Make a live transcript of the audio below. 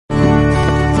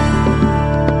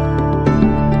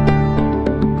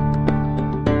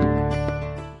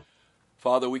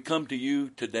Father, we come to you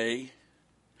today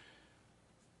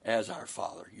as our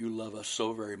Father. You love us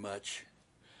so very much.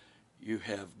 You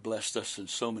have blessed us in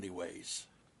so many ways.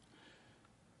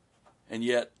 And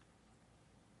yet,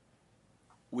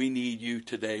 we need you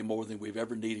today more than we've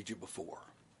ever needed you before.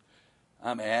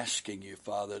 I'm asking you,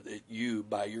 Father, that you,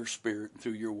 by your Spirit and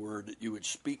through your word, that you would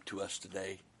speak to us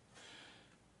today.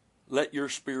 Let your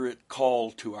Spirit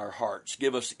call to our hearts.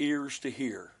 Give us ears to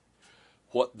hear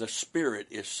what the Spirit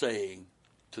is saying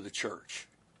to the church.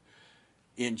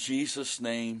 In Jesus'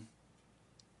 name,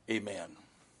 amen.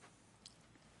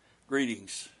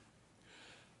 Greetings.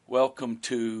 Welcome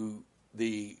to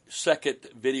the second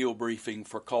video briefing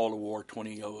for Call to War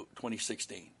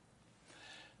 2016.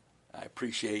 I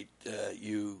appreciate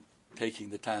you taking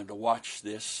the time to watch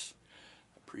this.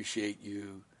 I appreciate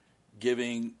you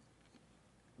giving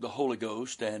the Holy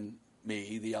Ghost and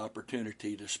me the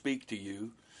opportunity to speak to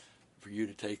you, for you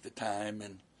to take the time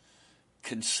and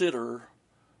consider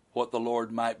what the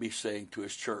Lord might be saying to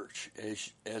His church.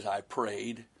 As I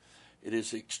prayed, it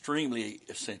is extremely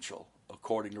essential,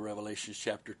 according to Revelation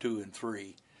chapter 2 and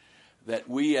 3, that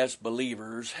we as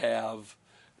believers have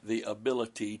the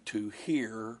ability to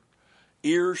hear,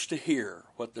 ears to hear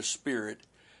what the Spirit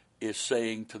is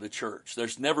saying to the church.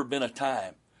 There's never been a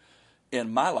time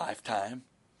in my lifetime,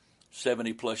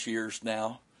 70 plus years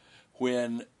now,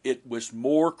 when it was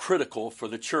more critical for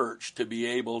the church to be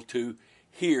able to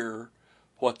hear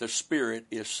what the Spirit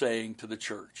is saying to the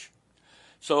church.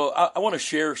 So I want to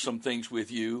share some things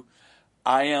with you.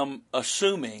 I am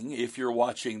assuming, if you're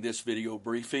watching this video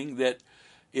briefing, that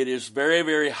it is very,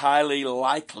 very highly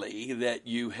likely that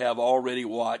you have already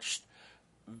watched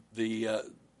the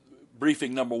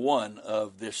briefing number 1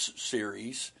 of this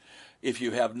series. If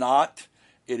you have not,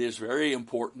 it is very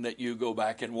important that you go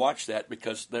back and watch that,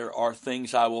 because there are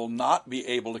things I will not be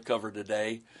able to cover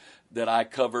today that I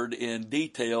covered in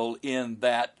detail in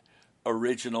that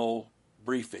original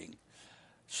briefing.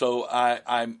 So I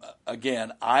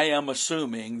am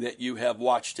assuming that you have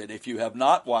watched it. If you have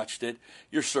not watched it,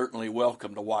 you're certainly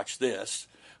welcome to watch this.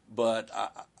 But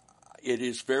it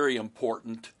is very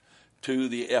important to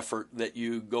the effort that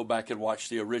you go back and watch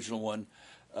the original one,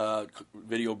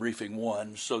 video briefing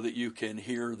 1, so that you can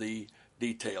hear the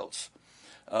details.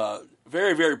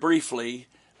 Very, very briefly,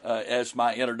 as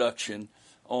my introduction,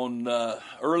 on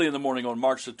early in the morning on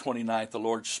March the 29th, the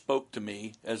Lord spoke to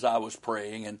me as I was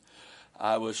praying, and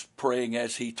I was praying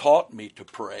as He taught me to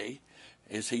pray,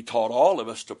 as He taught all of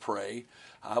us to pray.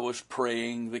 I was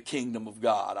praying the kingdom of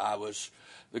God.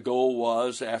 The goal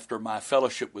was, after my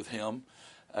fellowship with Him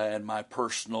and my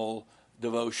personal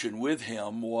devotion with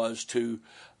Him, was to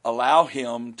allow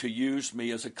Him to use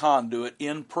me as a conduit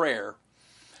in prayer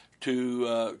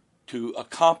to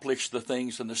accomplish the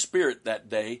things in the Spirit that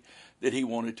day that He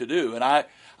wanted to do. And I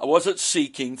wasn't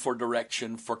seeking for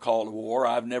direction for Call to War.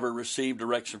 I've never received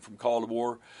direction from Call to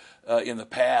War in the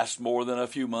past, more than a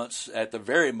few months at the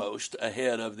very most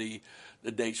ahead of the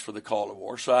dates for the Call to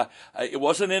War. So it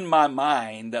wasn't in my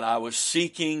mind that I was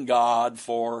seeking God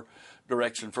for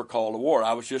direction for Call to War.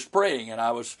 I was just praying, and I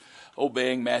was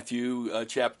obeying Matthew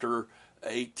chapter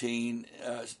 16,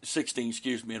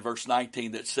 in verse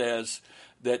 19, that says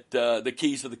that the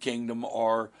keys of the kingdom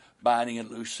are binding and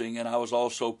loosing. And I was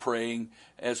also praying,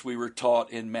 as we were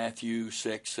taught in Matthew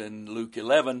 6 and Luke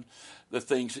 11, the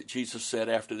things that Jesus said,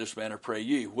 after this manner pray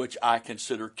ye, which I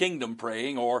consider kingdom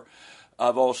praying, or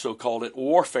I've also called it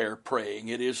warfare praying.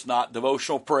 It is not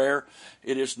devotional prayer.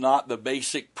 It is not the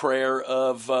basic prayer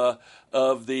of the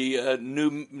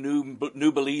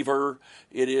new believer.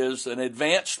 It is an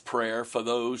advanced prayer for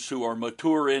those who are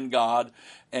mature in God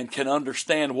and can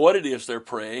understand what it is they're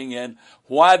praying and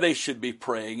why they should be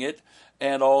praying it,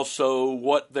 and also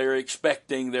what they're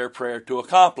expecting their prayer to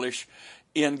accomplish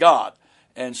in God.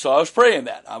 And so I was praying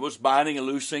that. I was binding and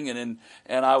loosing, and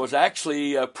I was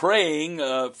actually praying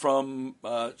from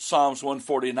Psalms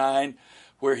 149,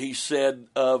 where he said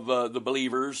of the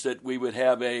believers that we would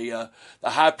have the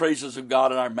high praises of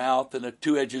God in our mouth and a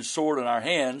two-edged sword in our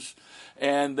hands,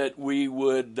 and that we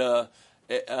would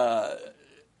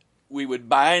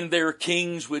bind their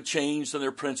kings with chains and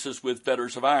their princes with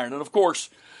fetters of iron. And of course,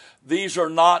 these are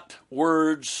not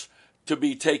words to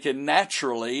be taken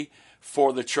naturally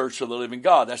for the church of the living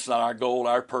God. That's not our goal,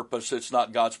 our purpose. It's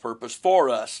not God's purpose for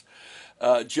us.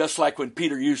 Just like when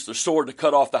Peter used the sword to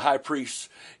cut off the high priest's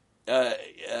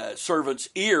servant's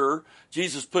ear,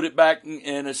 Jesus put it back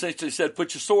and essentially said,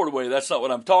 put your sword away. That's not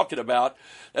what I'm talking about.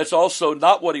 That's also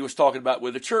not what he was talking about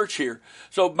with the church here.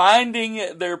 So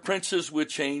binding their princes with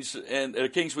chains, and their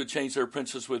kings with chains, their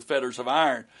princes with fetters of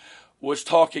iron. was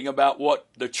talking about what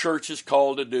the church is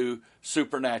called to do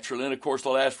supernaturally. And of course, the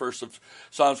last verse of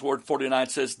Psalms 49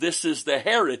 says, this is the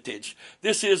heritage.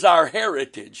 This is our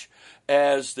heritage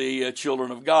as the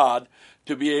children of God,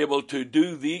 to be able to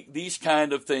do these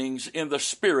kind of things in the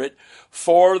Spirit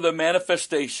for the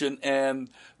manifestation and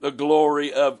the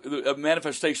glory of the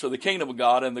manifestation of the kingdom of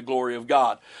God and the glory of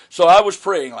God. So I was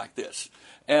praying like this,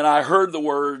 and I heard the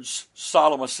words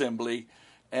solemn assembly,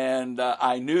 and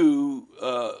I knew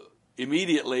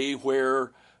immediately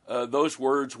where those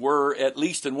words were, at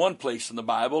least in one place in the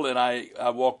Bible. And I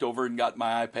walked over and got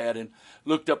my iPad and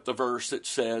looked up the verse that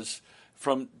says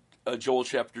from Joel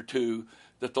chapter 2,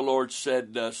 that the Lord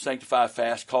said, sanctify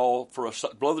fast, call for a,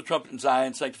 blow the trumpet in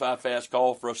Zion, sanctify fast,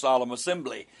 call for a solemn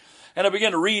assembly. And I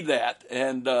began to read that,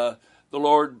 and the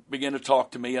Lord began to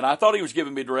talk to me, and I thought he was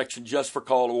giving me direction just for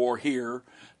Call to War here,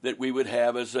 that we would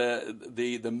have as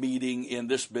the meeting in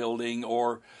this building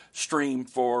or stream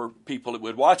for people that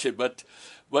would watch it. But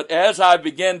as I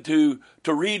began to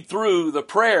read through the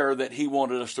prayer that he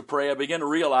wanted us to pray, I began to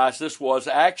realize this was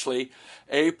actually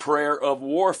a prayer of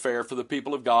warfare for the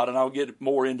people of God, and I'll get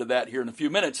more into that here in a few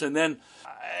minutes. And then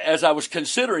as I was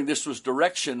considering this was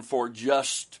direction for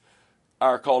just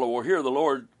our Call to War here, the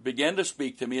Lord began to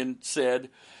speak to me and said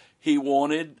he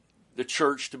wanted the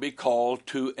church to be called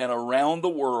to an around the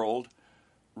world,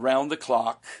 round the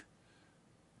clock,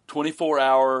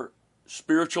 24-hour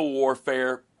spiritual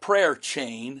warfare prayer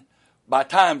chain by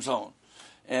time zone.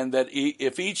 And that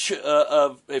if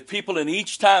people in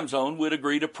each time zone would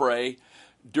agree to pray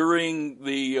during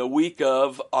the week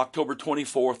of October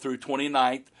 24th through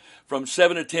 29th, from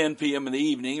 7 to 10 p.m. in the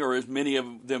evening, or as many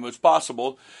of them as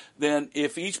possible, then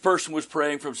if each person was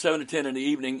praying from 7 to 10 in the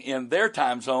evening in their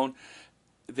time zone,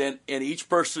 then in each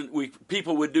person,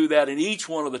 people would do that in each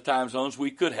one of the time zones.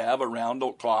 We could have around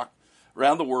the clock,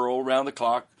 around the world, around the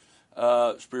clock,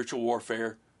 spiritual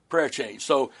warfare prayer chain.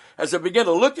 So as I began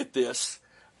to look at this,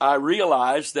 I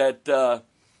realized that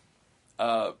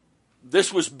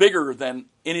this was bigger than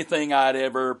anything I'd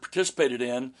ever participated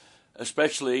in,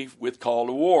 especially with Call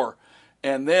to War.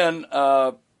 And then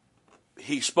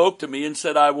he spoke to me and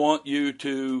said, I want you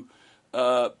to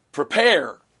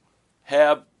prepare,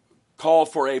 call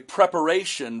for a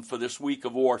preparation for this week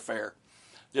of warfare,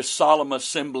 this solemn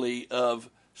assembly of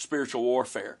spiritual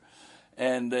warfare.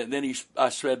 And then I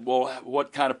said, well,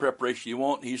 what kind of preparation do you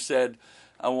want? He said,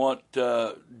 I want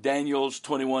Daniel's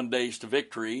 21 Days to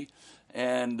Victory.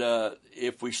 And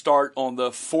if we start on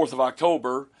the 4th of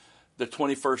October, the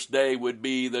 21st day would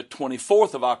be the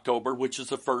 24th of October, which is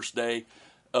the first day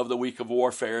of the week of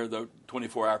warfare, the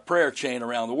 24-hour prayer chain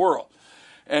around the world.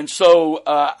 And so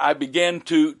I began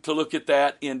to look at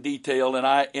that in detail,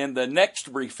 and in the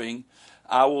next briefing,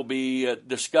 I will be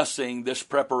discussing this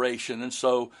preparation, and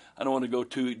so I don't want to go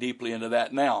too deeply into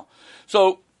that now.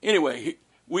 So anyway,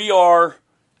 we are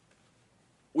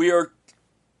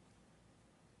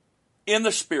in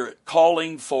the Spirit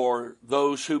calling for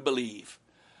those who believe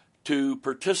to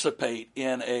participate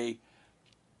in a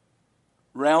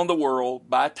round the world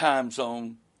by time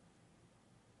zone,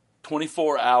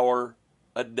 24-hour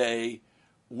a day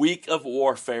week of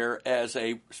warfare as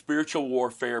a spiritual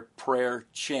warfare prayer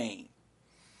chain.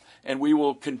 And we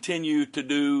will continue to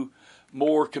do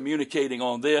more communicating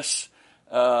on this.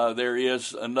 There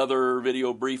is another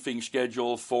video briefing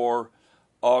scheduled for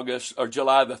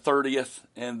July the 30th,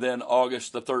 and then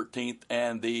August the 13th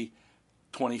and the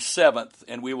 27th,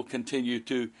 and we will continue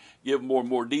to give more and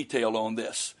more detail on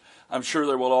this. I'm sure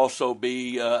there will also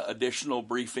be additional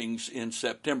briefings in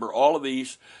September. All of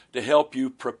these to help you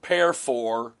prepare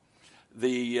for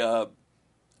the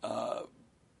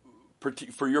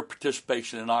for your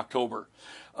participation in October.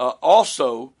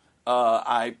 Also,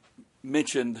 I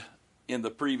mentioned in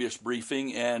the previous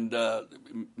briefing, and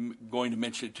going to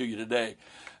mention it to you today,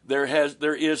 there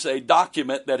is a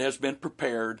document that has been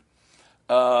prepared.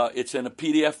 It's in a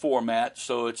PDF format,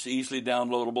 so it's easily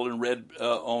downloadable and read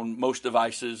on most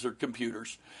devices or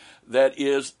computers. That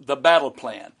is the battle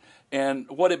plan. And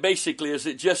what it basically is,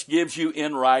 it just gives you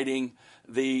in writing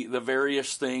the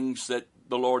various things that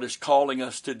the Lord is calling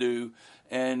us to do,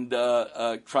 and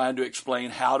trying to explain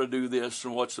how to do this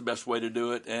and what's the best way to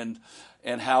do it, and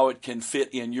how it can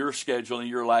fit in your schedule and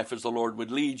your life as the Lord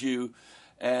would lead you.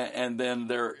 And then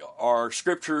there are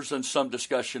scriptures and some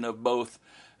discussion of both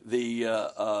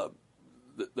the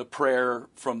prayer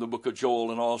from the book of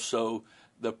Joel and also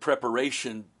the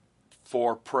preparation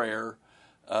for prayer,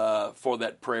 for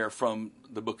that prayer from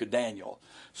the book of Daniel.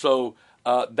 So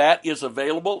that is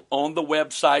available on the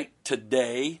website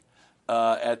today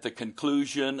at the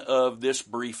conclusion of this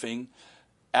briefing,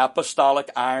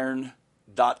 apostoliciron.org.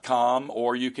 call2war.com,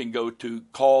 or you can go to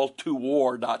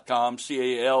call2war.com,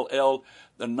 CALL,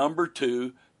 the number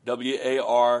 2,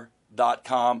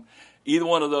 WAR.com. Either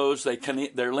one of those,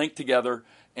 they're linked together,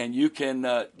 and you can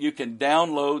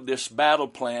download this battle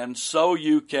plan so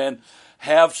you can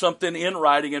have something in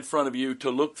writing in front of you to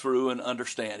look through and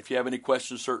understand. If you have any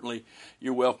questions, certainly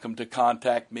you're welcome to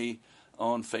contact me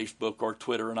on Facebook or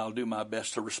Twitter, and I'll do my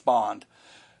best to respond.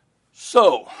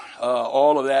 So,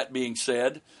 all of that being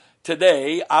said,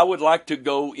 today I would like to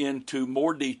go into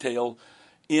more detail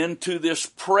into this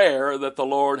prayer that the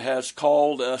Lord has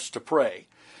called us to pray.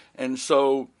 And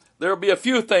so there will be a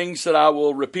few things that I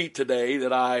will repeat today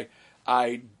that I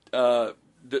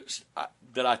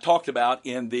talked about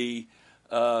in the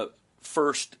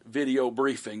first video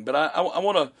briefing. But I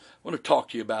want to talk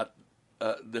to you about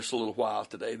this a little while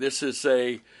today. This is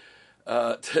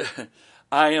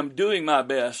I am doing my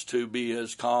best to be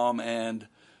as calm and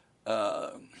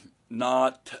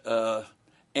not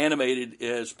animated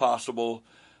as possible,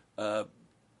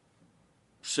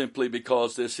 simply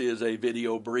because this is a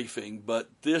video briefing. But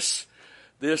this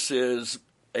is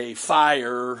a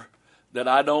fire that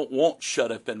I don't want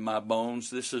shut up in my bones.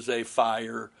 This is a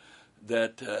fire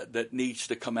that needs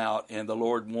to come out, and the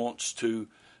Lord wants to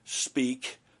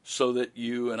speak so that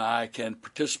you and I can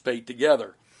participate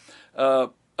together.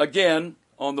 Again,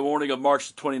 on the morning of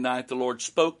March the 29th, the Lord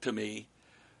spoke to me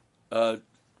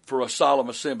for a solemn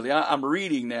assembly. I'm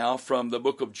reading now from the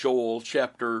book of Joel,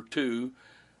 chapter 2,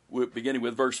 beginning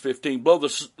with verse 15. Blow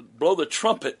the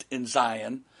trumpet in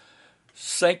Zion,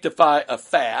 sanctify a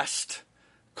fast,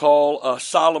 call a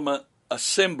solemn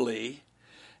assembly.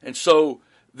 And so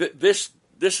this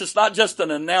is not just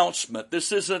an announcement.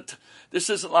 This isn't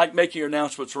like making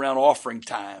announcements around offering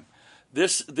time.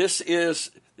 This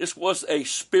was a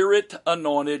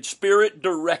Spirit-anointed,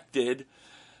 Spirit-directed,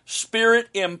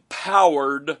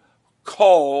 Spirit-empowered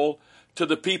call to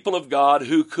the people of God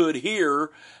who could hear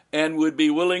and would be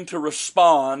willing to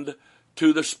respond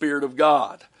to the Spirit of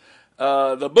God.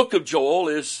 The book of Joel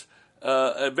is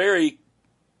a very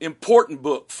important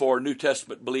book for New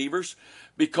Testament believers,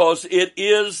 because it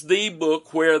is the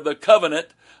book where the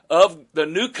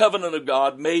new covenant of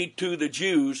God made to the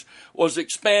Jews was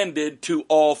expanded to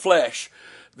all flesh.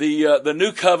 The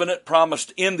new covenant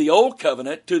promised in the old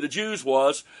covenant to the Jews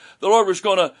was the Lord was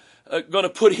going to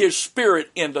put His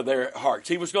Spirit into their hearts.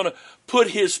 He was going to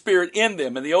put His Spirit in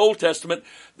them. In the Old Testament,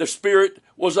 the Spirit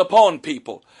was upon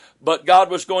people, but God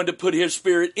was going to put His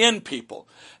Spirit in people.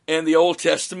 In the Old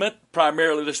Testament,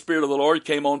 primarily the Spirit of the Lord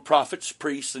came on prophets,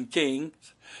 priests, and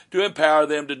kings to empower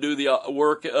them to do the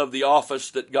work of the office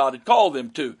that God had called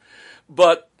them to.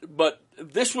 But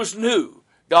this was new.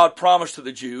 God promised to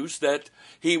the Jews that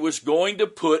He was going to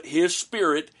put His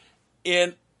Spirit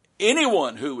in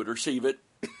anyone who would receive it.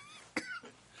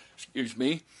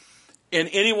 In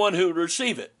anyone who would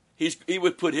receive it. He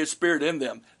would put His Spirit in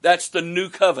them. That's the new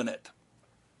covenant.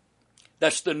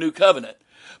 That's the new covenant.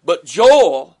 But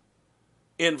Joel,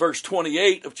 in verse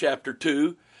 28 of chapter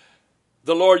 2,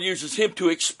 the Lord uses him to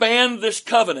expand this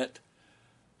covenant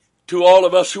to all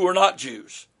of us who are not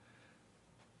Jews.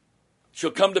 It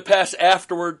shall come to pass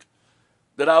afterward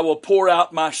that I will pour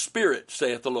out my Spirit,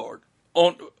 saith the Lord,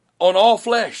 on all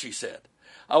flesh, He said.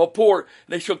 And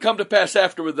it shall come to pass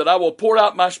afterward that I will pour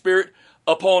out my Spirit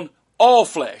upon all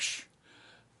flesh.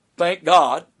 Thank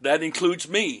God, that includes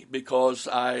me, because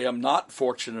I am not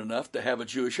fortunate enough to have a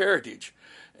Jewish heritage.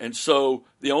 And so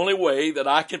the only way that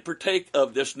I can partake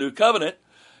of this new covenant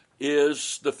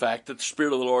is the fact that the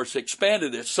Spirit of the Lord has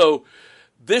expanded it. So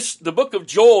the book of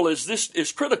Joel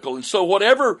is critical. And so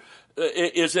whatever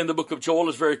is in the book of Joel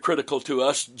is very critical to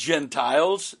us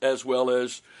Gentiles, as well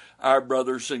as our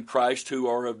brothers in Christ who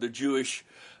are of the Jewish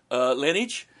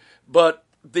lineage. But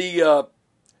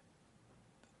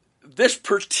this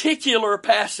particular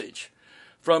passage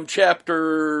from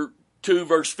chapter 2,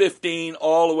 verse 15,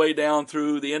 all the way down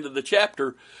through the end of the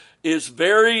chapter, is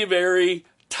very, very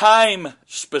time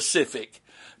specific.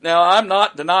 Now, I'm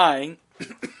not denying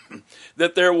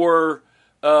that there were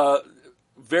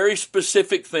very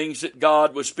specific things that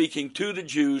God was speaking to the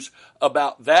Jews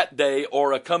about that day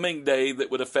or a coming day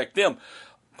that would affect them.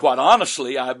 Quite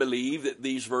honestly, I believe that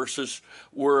these verses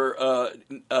were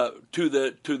to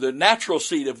the natural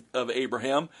seed of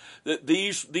Abraham, that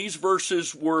these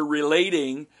verses were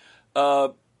relating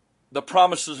the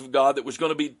promises of God that was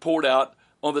going to be poured out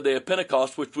on the day of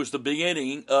Pentecost, which was the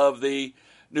beginning of the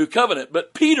new covenant.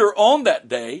 But Peter, on that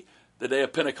day, the day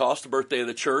of Pentecost, the birthday of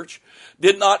the church,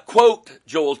 did not quote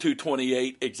Joel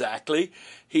 2:28 exactly.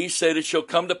 He said, "It shall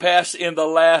come to pass in the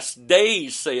last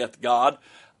days, saith God,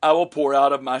 I will pour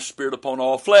out of my Spirit upon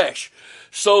all flesh.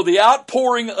 So the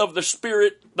outpouring of the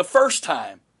Spirit the first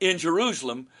time in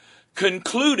Jerusalem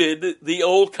concluded the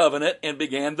old covenant and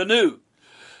began the new.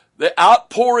 The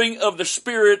outpouring of the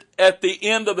Spirit at the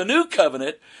end of the new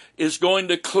covenant is going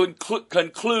to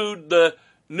conclude the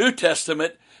New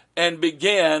Testament and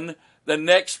begin the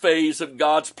next phase of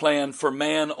God's plan for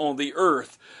man on the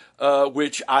earth,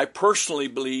 which I personally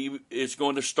believe is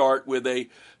going to start with a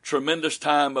tremendous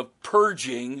time of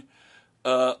purging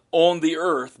on the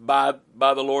earth by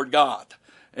the Lord God.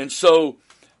 And so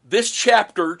this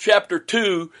chapter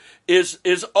 2,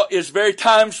 is very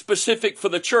time specific for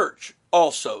the church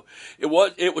also. It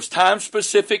was time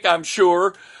specific, I'm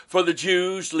sure, for the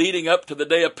Jews leading up to the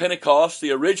day of Pentecost,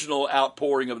 the original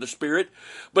outpouring of the Spirit.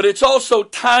 But it's also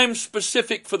time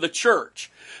specific for the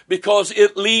church because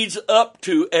it leads up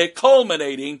to a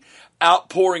culminating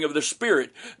outpouring of the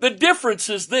Spirit. The difference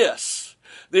is this.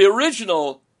 The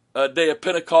original day of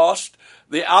Pentecost,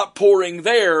 the outpouring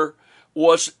there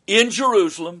was in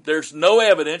Jerusalem. There's no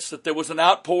evidence that there was an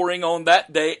outpouring on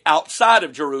that day outside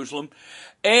of Jerusalem.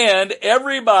 And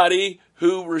everybody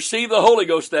who received the Holy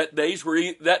Ghost that day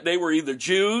were either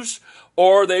Jews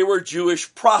or they were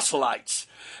Jewish proselytes.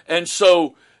 And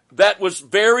so that was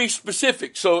very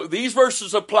specific. So these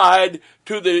verses applied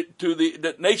to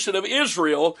the nation of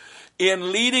Israel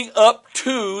in leading up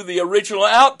to the original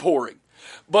outpouring.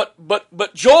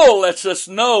 But Joel lets us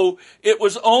know it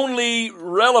was only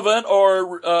relevant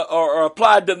or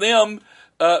applied to them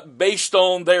based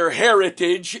on their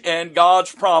heritage and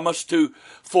God's promise to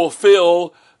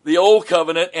fulfill the old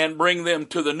covenant and bring them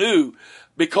to the new.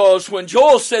 Because when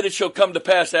Joel said it shall come to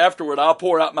pass afterward, I'll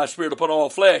pour out my Spirit upon all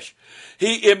flesh,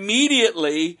 he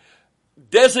immediately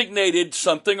designated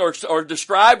something or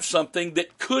described something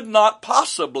that could not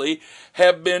possibly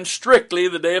have been strictly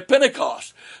the day of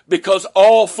Pentecost, because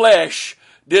all flesh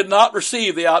did not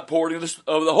receive the outpouring of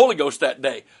the Holy Ghost that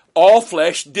day. All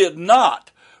flesh did not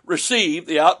receive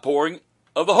the outpouring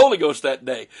of the Holy Ghost that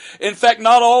day. In fact,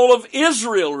 not all of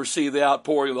Israel received the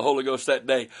outpouring of the Holy Ghost that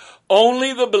day.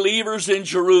 Only the believers in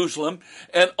Jerusalem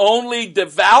and only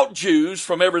devout Jews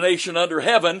from every nation under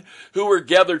heaven who were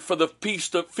gathered for the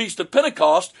Feast of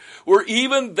Pentecost were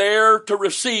even there to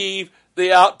receive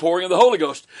the outpouring of the Holy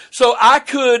Ghost. So I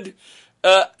could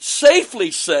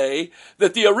safely say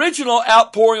that the original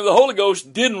outpouring of the Holy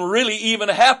Ghost didn't really even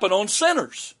happen on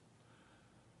sinners.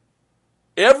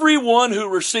 Everyone who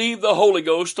received the Holy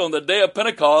Ghost on the day of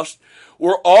Pentecost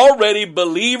were already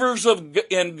believers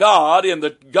in God, in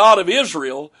the God of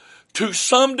Israel, to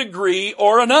some degree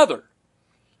or another.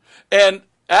 And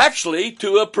actually,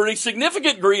 to a pretty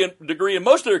significant degree in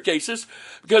most of their cases,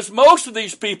 because most of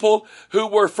these people who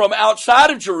were from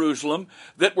outside of Jerusalem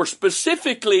that were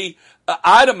specifically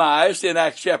itemized in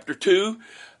Acts chapter 2,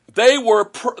 they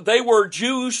were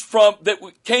Jews that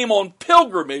came on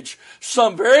pilgrimage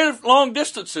some very long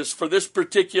distances for this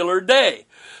particular day.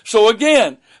 So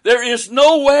again, there is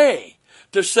no way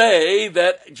to say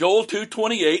that Joel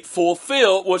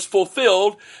 2:28 was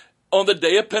fulfilled on the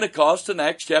day of Pentecost in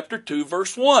Acts chapter 2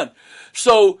 verse 1.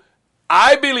 So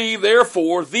I believe,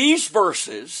 therefore, these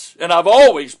verses, and I've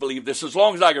always believed this as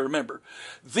long as I can remember,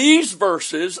 these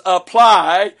verses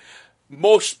apply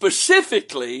most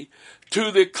specifically to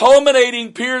the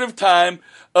culminating period of time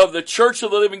of the Church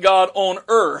of the Living God on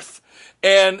earth.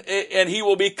 And he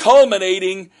will be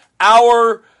culminating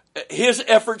his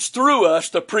efforts through us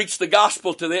to preach the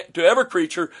gospel to every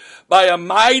creature by a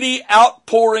mighty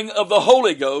outpouring of the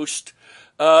Holy Ghost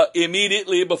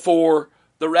immediately before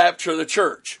the rapture of the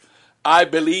church. I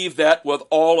believe that with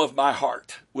all of my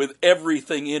heart. With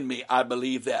everything in me, I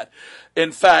believe that.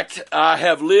 In fact, I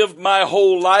have lived my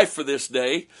whole life for this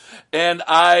day, and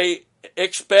I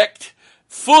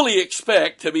fully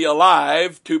expect to be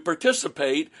alive to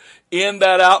participate in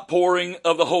that outpouring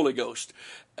of the Holy Ghost.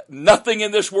 Nothing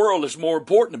in this world is more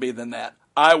important to me than that.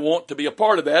 I want to be a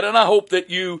part of that, and I hope that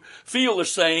you feel the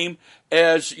same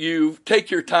as you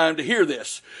take your time to hear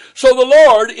this. So the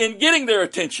Lord, in getting their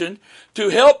attention to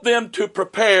help them to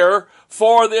prepare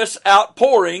for this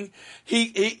outpouring,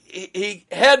 he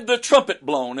had the trumpet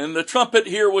blown, and the trumpet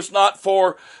here was not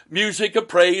for music of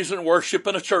praise and worship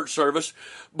in a church service,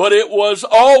 but it was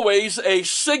always a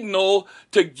signal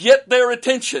to get their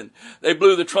attention. They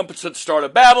blew the trumpets at the start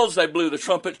of battles. They blew the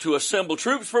trumpet to assemble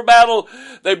troops for battle.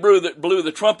 They blew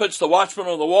the trumpets, the watchmen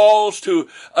on the walls, to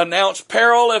announce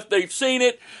peril if they've seen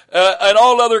it, and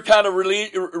all other kind of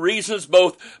reasons,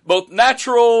 both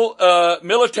natural,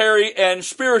 military, and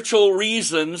spiritual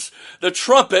reasons. The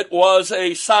trumpet was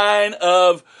a sign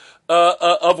of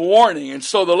warning. And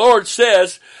so the Lord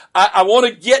says, I want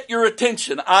to get your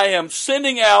attention. I am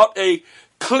sending out a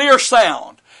clear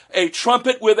sound. A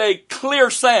trumpet with a clear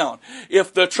sound.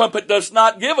 If the trumpet does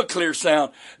not give a clear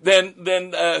sound, then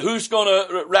who's going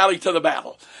to rally to the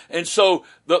battle? And so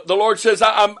the Lord says,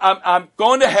 I'm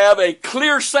going to have a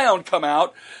clear sound come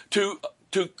out to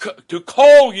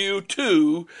call you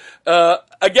to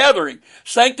a gathering.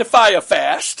 Sanctify a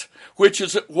fast, which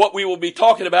is what we will be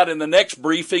talking about in the next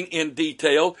briefing in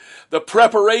detail, the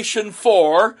preparation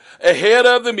for, ahead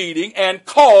of the meeting, and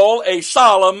call a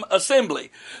solemn assembly.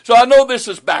 So I know this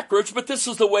is backwards, but this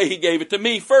is the way he gave it to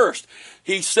me first.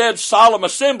 He said solemn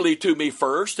assembly to me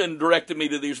first and directed me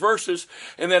to these verses.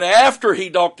 And then after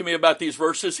he talked to me about these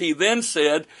verses, he then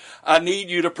said, I need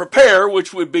you to prepare,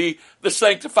 which would be the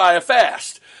sanctify a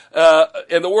fast.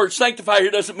 And the word sanctify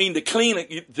here doesn't mean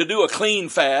to do a clean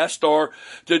fast or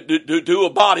to do a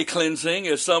body cleansing,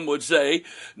 as some would say.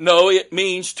 No, it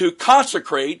means to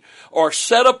consecrate or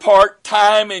set apart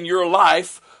time in your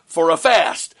life for a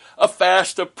fast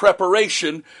of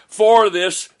preparation for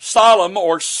this solemn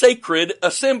or sacred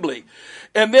assembly.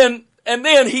 And then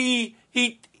he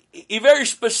very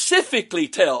specifically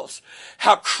tells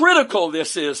how critical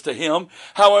this is to him,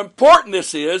 how important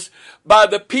this is by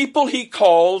the people he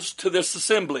calls to this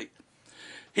assembly.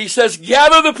 He says,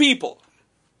 gather the people,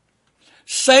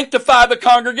 sanctify the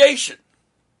congregation,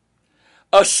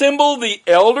 assemble the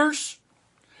elders,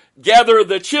 gather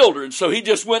the children. So he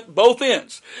just went both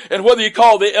ends. And whether you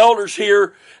call the elders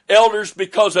here elders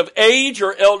because of age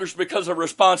or elders because of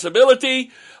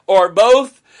responsibility or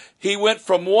both, he went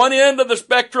from one end of the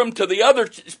spectrum to the other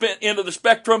end of the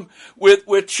spectrum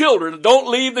with children. Don't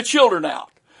leave the children out.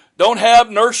 Don't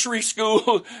have nursery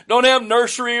school. Don't have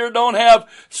nursery or don't have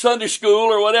Sunday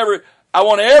school or whatever. I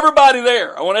want everybody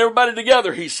there. I want everybody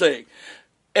together, he's saying.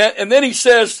 And then he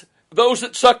says, those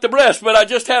that suck the breast. But I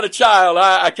just had a child.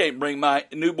 I can't bring my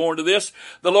newborn to this.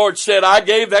 The Lord said, I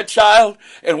gave that child,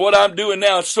 and what I'm doing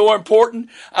now is so important.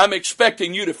 I'm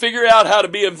expecting you to figure out how to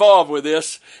be involved with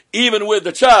this, even with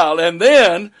the child. And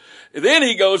then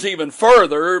he goes even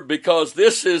further, because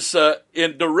this is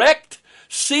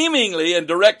seemingly in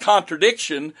direct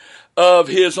contradiction of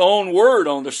his own word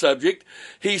on the subject.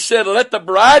 He said, let the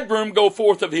bridegroom go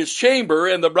forth of his chamber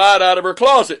and the bride out of her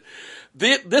closet.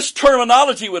 This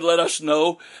terminology would let us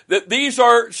know that these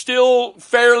are still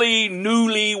fairly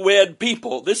newly-wed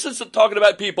people. This isn't talking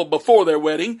about people before their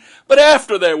wedding, but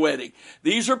after their wedding.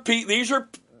 This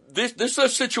is a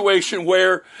situation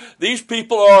where these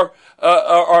people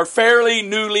are fairly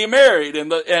newly married,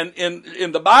 and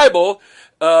in the Bible,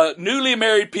 newly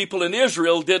married people in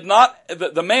Israel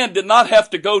the man did not have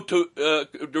to go to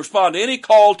respond to any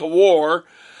call to war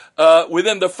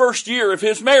within the first year of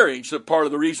his marriage. Part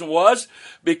of the reason was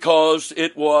because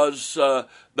it was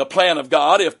the plan of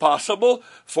God, if possible,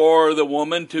 for the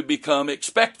woman to become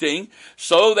expecting,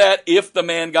 so that if the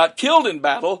man got killed in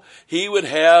battle, he would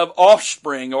have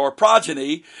offspring or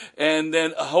progeny, and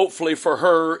then hopefully for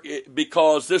her,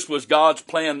 because this was God's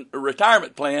plan,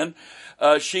 retirement plan,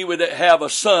 she would have a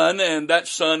son, and that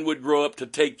son would grow up to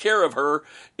take care of her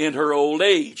in her old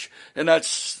age. And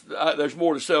there's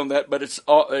more to say on that, but it's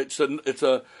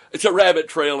a rabbit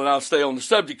trail, and I'll stay on the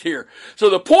subject here. So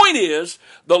the point is,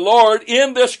 the Lord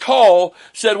in this call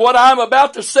said, what I'm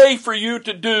about to say for you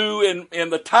to do,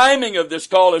 and the timing of this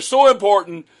call is so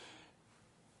important,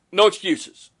 no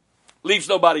excuses. Leaves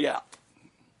nobody out.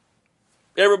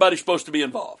 Everybody's supposed to be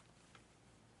involved.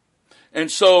 And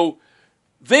so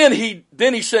then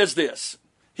he says this.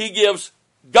 He gives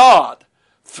God,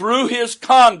 through his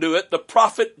conduit, the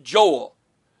prophet Joel.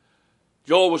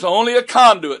 Joel was only a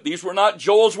conduit. These were not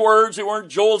Joel's words. They weren't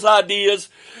Joel's ideas.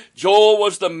 Joel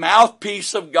was the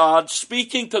mouthpiece of God,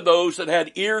 speaking to those that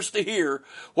had ears to hear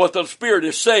what the Spirit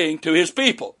is saying to his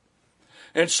people.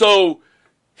 And so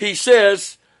he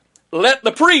says, let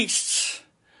the priests,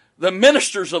 the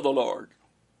ministers of the Lord,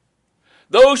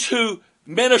 those who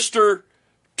minister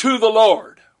to the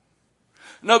Lord.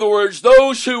 In other words,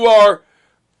 those who are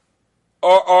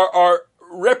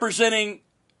representing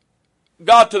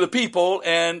God to the people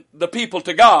and the people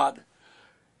to God.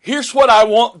 Here's what I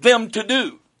want them to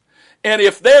do. And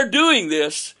if they're doing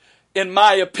this, in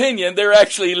my opinion, they're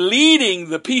actually leading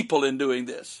the people in doing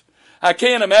this. I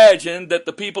can't imagine that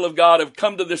the people of God have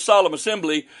come to this solemn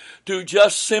assembly to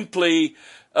just simply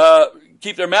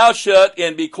keep their mouths shut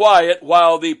and be quiet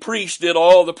while the priest did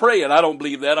all the praying. I don't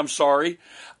believe that. I'm sorry.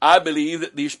 I believe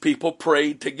that these people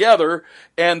prayed together,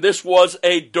 and this was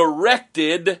a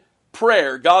directed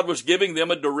prayer. God was giving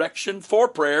them a direction for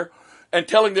prayer and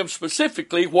telling them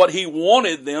specifically what he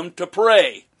wanted them to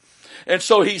pray. And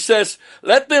so he says,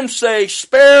 let them say,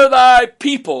 spare thy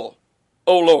people,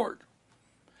 O Lord.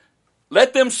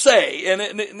 let them say, and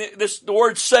the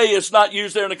word say is not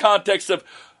used there in the context of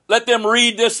let them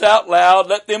read this out loud,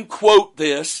 let them quote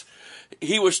this.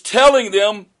 He was telling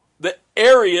them the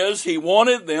areas he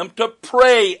wanted them to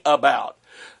pray about.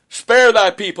 Spare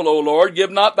thy people, O Lord,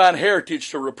 give not thine heritage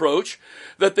to reproach,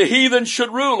 that the heathen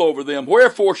should rule over them.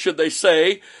 Wherefore should they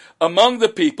say among the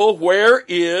people, where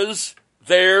is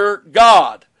their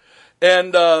God?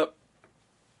 And,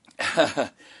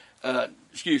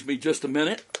 excuse me just a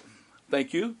minute.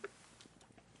 Thank you.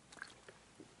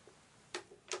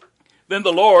 Then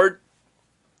the Lord,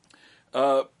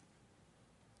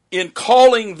 in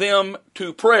calling them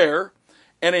to prayer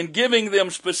and in giving them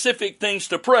specific things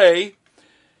to pray,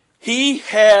 he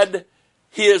had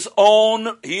his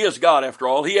own, he is God after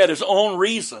all, he had his own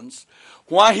reasons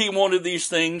why he wanted these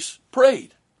things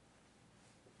prayed.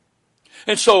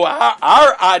 And so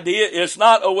our idea is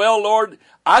not, oh well, Lord,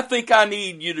 I think I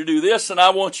need you to do this and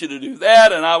I want you to do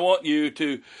that and I want you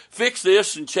to fix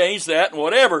this and change that and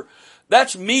whatever.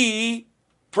 That's me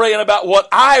praying about what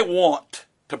I want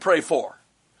to pray for.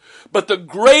 But the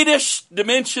greatest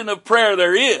dimension of prayer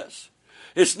there is,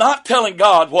 it's not telling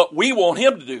God what we want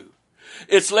him to do.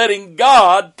 It's letting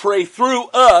God pray through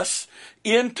us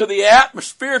into the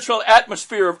spiritual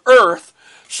atmosphere of earth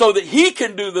so that he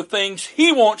can do the things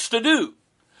he wants to do.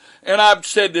 And I've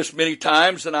said this many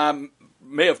times, and I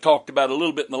may have talked about it a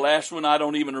little bit in the last one. I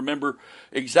don't even remember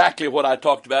exactly what I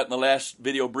talked about in the last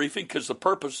video briefing, because the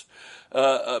purpose,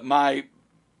 my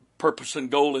purpose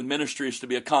and goal in ministry is to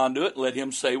be a conduit and let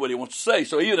him say what he wants to say.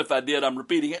 So even if I did, I'm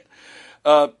repeating it.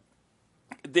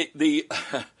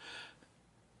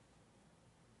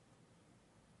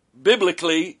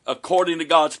 Biblically, according to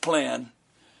God's plan,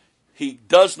 he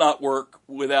does not work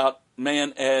without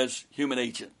man as human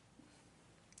agent.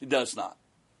 He does not.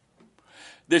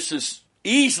 This is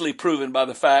easily proven by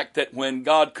the fact that when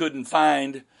God couldn't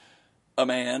find a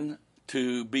man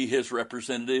to be his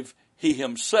representative, he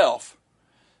himself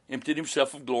emptied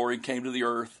himself of glory and came to the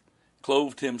earth,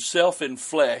 clothed himself in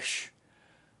flesh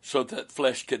so that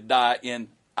flesh could die in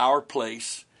our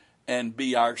place and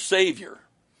be our Savior.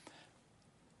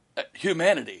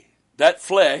 Humanity, that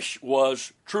flesh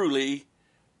was truly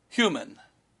human.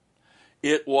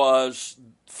 It was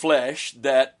flesh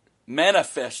that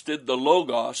manifested the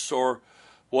Logos, or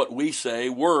what we say,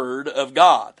 Word of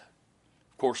God.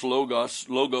 Of course,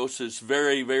 Logos is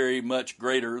very, very much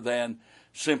greater than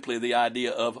simply the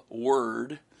idea of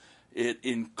word. It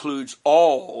includes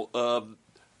all of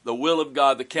the will of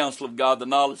God, the counsel of God, the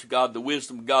knowledge of God, the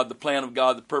wisdom of God, the plan of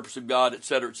God, the purpose of God,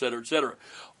 etc., etc., etc.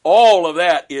 All of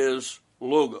that is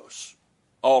Logos.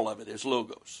 All of it is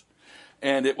Logos.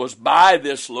 And it was by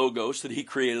this Logos that he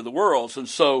created the worlds. And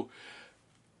so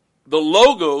the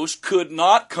Logos could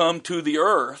not come to the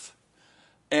earth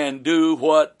and do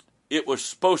what it was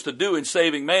supposed to do in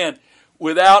saving man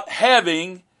without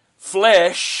having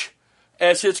flesh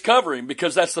as its covering,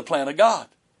 because that's the plan of God.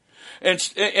 And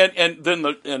then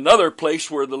another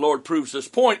place where the Lord proves this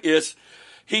point is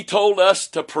he told us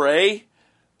to pray,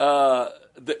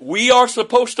 that we are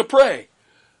supposed to pray,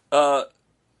 thy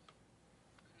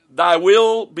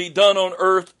will be done on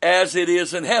earth as it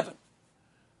is in heaven.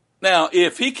 Now,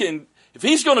 if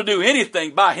he's going to do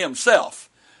anything by himself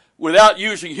without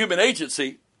using human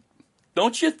agency,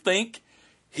 don't you think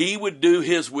he would do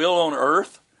his will on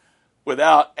earth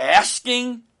without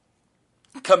asking,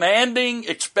 commanding,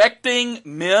 expecting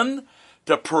men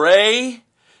to pray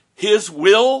his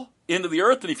will into the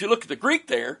earth? And if you look at the Greek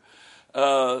there,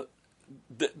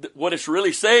 what it's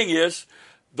really saying is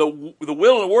the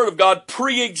will and the word of God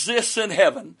pre-exists in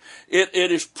heaven.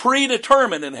 It is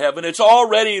predetermined in heaven. It's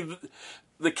already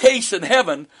the case in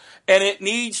heaven, and it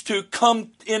needs to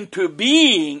come into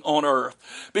being on earth.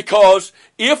 Because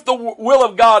if the will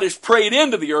of God is prayed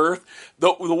into the earth,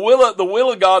 the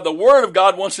will of God, the word of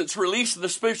God, once it's released in the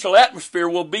spiritual atmosphere,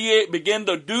 will begin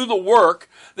to do the work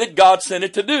that God sent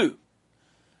it to do.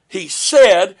 He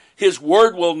said his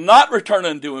word will not return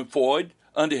unto him void,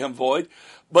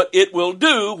 but it will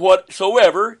do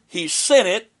whatsoever he sent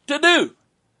it to do.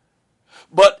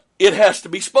 But it has to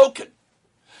be spoken.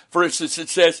 For instance, it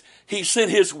says he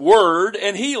sent his word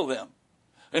and healed them.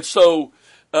 And so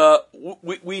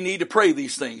we need to pray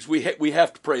these things. We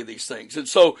have to pray these things. And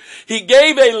so he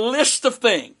gave a list of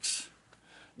things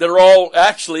that are all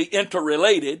actually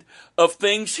interrelated, of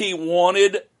things he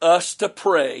wanted us to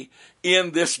pray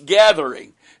in this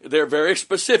gathering. They're very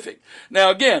specific.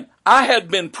 Now again, I had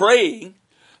been praying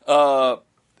with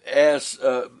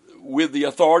the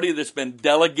authority that's been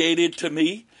delegated to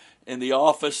me in the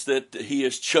office that he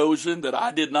has chosen, that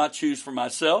I did not choose for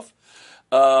myself.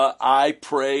 I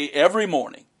pray every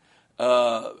morning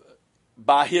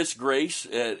by His grace,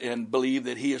 and believe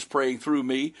that He is praying through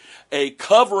me, a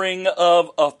covering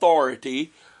of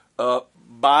authority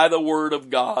by the Word of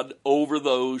God over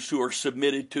those who are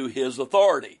submitted to His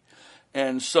authority.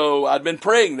 And so I've been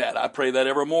praying that. I pray that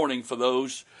every morning for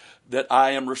those that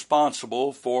I am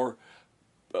responsible for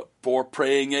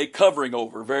praying a covering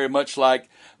over, very much like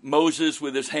Moses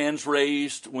with his hands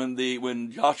raised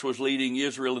when Joshua was leading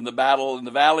Israel in the battle in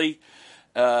the valley.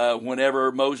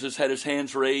 Whenever Moses had his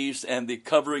hands raised and the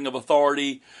covering of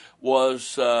authority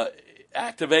was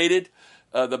activated,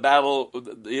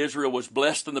 Israel was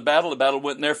blessed in the battle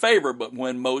went in their favor. But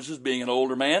when Moses, being an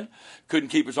older man, couldn't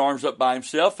keep his arms up by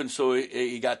himself, and so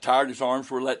he got tired, his arms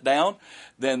were let down,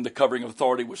 then the covering of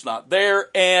authority was not there,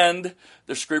 and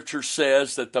the scripture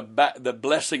says that the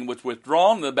blessing was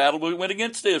withdrawn, and the battle went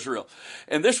against Israel.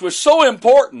 And this was so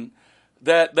important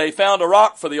that they found a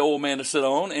rock for the old man to sit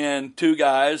on, and two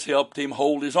guys helped him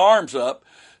hold his arms up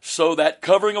so that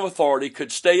covering of authority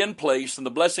could stay in place and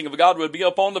the blessing of God would be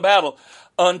upon the battle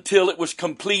until it was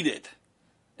completed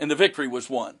and the victory was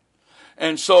won.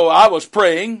 And so I was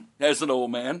praying, as an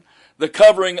old man, the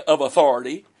covering of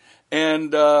authority.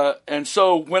 And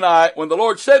so when the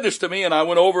Lord said this to me, and I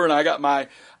went over and I got my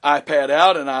iPad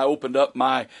out and I opened up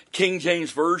my King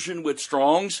James Version with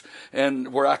Strong's,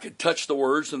 and where I could touch the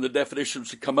words and the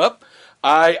definitions would come up,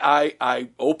 I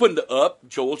opened up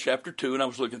Joel chapter 2, and I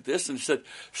was looking at this, and it said,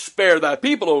 "Spare thy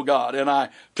people, O God." And I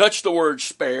touched the word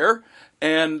spare,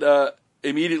 and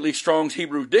immediately Strong's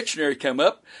Hebrew Dictionary came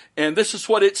up, and this is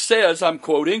what it says, I'm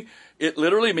quoting. It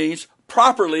literally means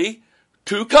properly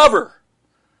to cover,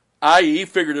 i.e.,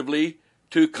 figuratively,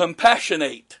 to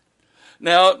compassionate.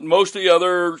 Now, most of the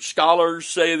other scholars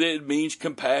say that it means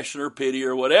compassion or pity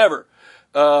or whatever.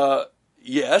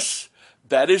 Yes,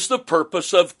 that is the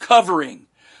purpose of covering.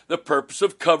 The purpose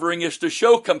of covering is to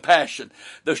show compassion.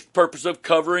 The purpose of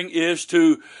covering is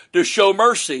to show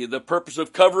mercy. The purpose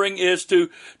of covering is to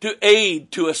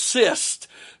aid, to assist,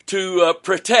 to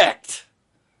protect.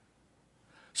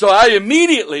 So I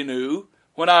immediately knew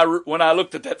when I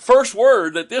looked at that first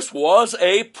word that this was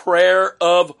a prayer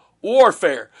of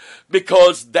warfare,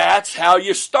 because that's how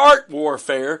you start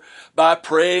warfare, by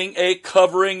praying a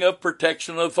covering of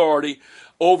protection and authority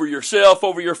over yourself,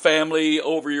 over your family,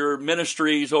 over your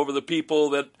ministries, over the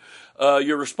people that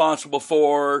you're responsible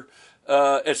for,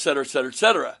 et cetera, et cetera, et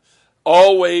cetera.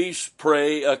 Always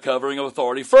pray a covering of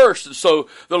authority first. And so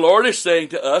the Lord is saying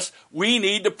to us, we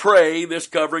need to pray this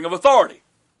covering of authority.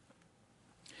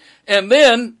 And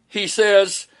then He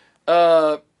says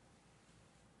that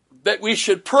we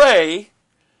should pray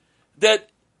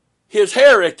that His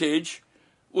heritage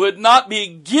would not be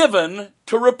given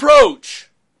to reproach.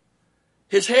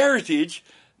 His heritage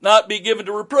not be given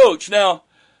to reproach. Now,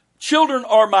 children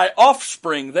are my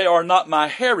offspring. They are not my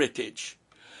heritage.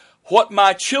 What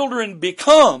my children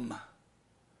become,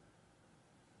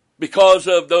 because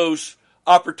of those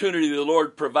opportunities the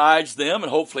Lord provides them, and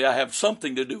hopefully I have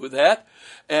something to do with that,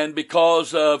 and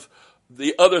because of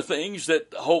the other things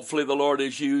that hopefully the Lord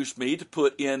has used me to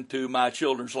put into my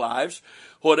children's lives,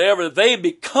 whatever they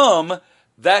become,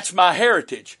 that's my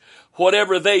heritage.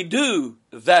 Whatever they do,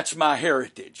 that's my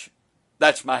heritage.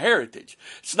 That's my heritage.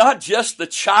 It's not just the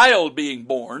child being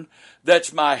born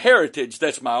that's my heritage,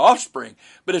 that's my offspring,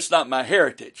 but it's not my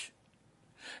heritage.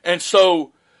 And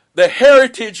so the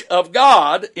heritage of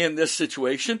God in this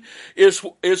situation is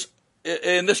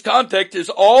in this context, is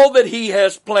all that He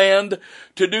has planned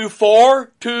to do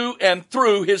for, to, and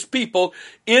through His people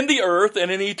in the earth and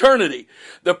in eternity.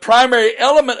 The primary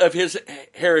element of His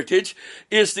heritage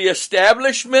is the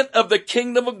establishment of the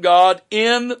kingdom of God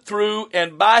in, through,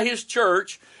 and by His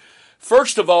church,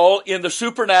 first of all in the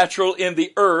supernatural, in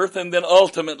the earth, and then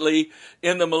ultimately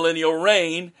in the millennial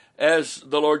reign as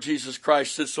the Lord Jesus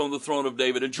Christ sits on the throne of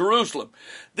David in Jerusalem.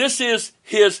 This is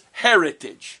His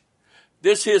heritage.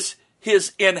 This is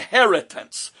His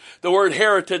inheritance. The word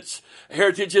heritage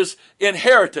is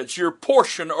inheritance, your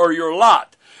portion or your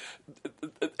lot.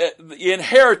 The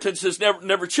inheritance is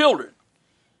never children.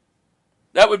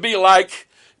 That would be like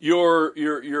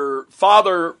your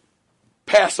father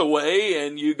pass away,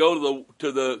 and you go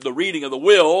to the reading of the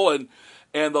will,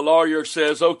 and the lawyer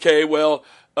says, okay, well,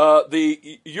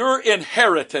 your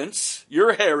inheritance,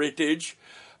 your heritage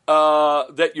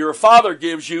that your father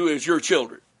gives you is your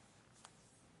children.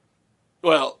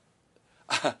 Well,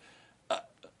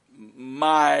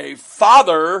 my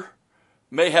father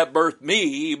may have birthed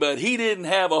me, but he didn't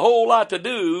have a whole lot to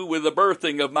do with the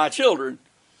birthing of my children.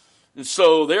 And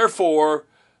so, therefore,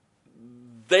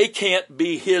 they can't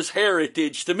be his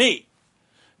heritage to me.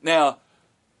 Now,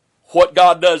 what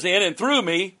God does in and through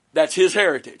me, that's His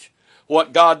heritage.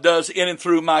 what God does in and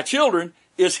through my children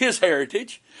is his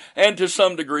heritage, and to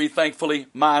some degree, thankfully,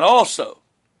 mine also.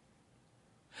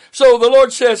 So the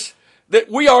Lord says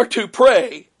that we are to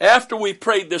pray, after we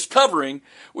prayed this covering,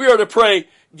 we are to pray,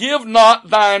 give not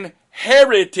thine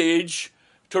heritage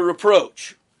to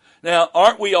reproach. Now,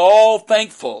 aren't we all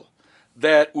thankful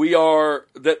that we are,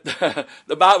 that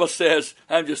the Bible says,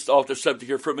 I'm just off the subject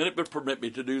here for a minute, but permit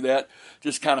me to do that.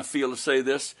 Just kind of feel to say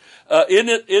this. Isn't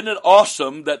it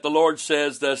awesome that the Lord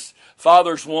says that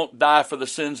fathers won't die for the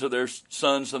sins of their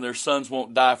sons and their sons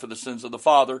won't die for the sins of the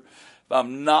father? If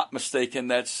I'm not mistaken,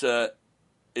 that's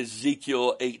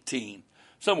Ezekiel 18,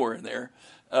 somewhere in there.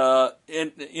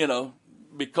 And, you know,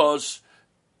 because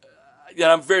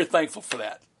I'm very thankful for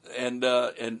that. And,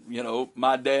 you know,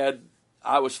 my dad,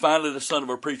 I was finally the son of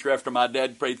a preacher after my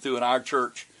dad prayed through in our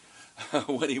church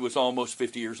when he was almost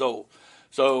 50 years old.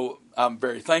 So I'm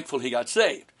very thankful he got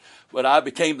saved. But I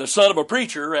became the son of a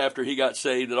preacher after he got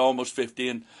saved at almost 50,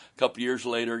 and a couple of years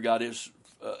later got his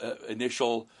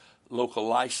initial local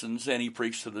license, and he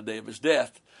preached to the day of his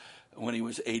death when he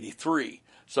was 83.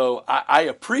 So I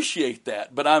appreciate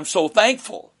that, but I'm so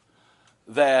thankful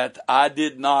that I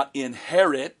did not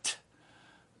inherit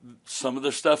some of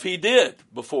the stuff he did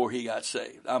before he got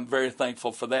saved. I'm very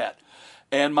thankful for that.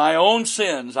 And my own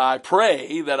sins, I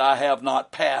pray that I have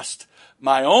not passed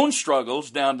my own struggles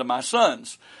down to my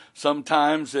sons.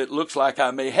 Sometimes it looks like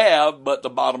I may have, but the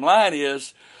bottom line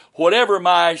is, whatever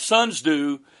my sons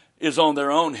do is on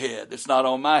their own head. It's not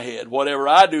on my head. Whatever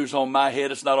I do is on my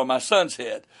head. It's not on my son's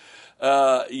head.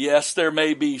 Yes, there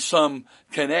may be some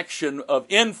connection of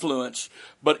influence,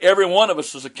 but every one of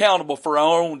us is accountable for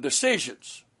our own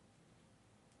decisions.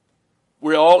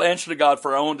 We all answer to God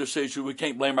for our own decisions. We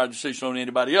can't blame our decision on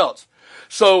anybody else.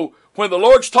 So when the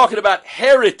Lord's talking about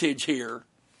heritage here,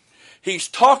 he's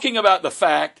talking about the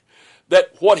fact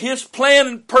that what his plan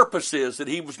and purpose is that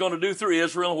he was going to do through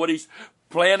Israel, and what he's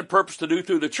planned and purpose to do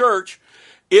through the church,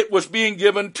 it was being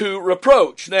given to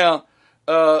reproach. Now,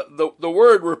 the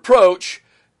word reproach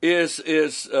is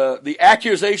the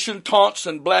accusation, taunts,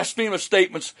 and blasphemous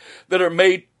statements that are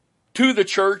made to the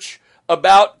church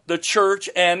about the church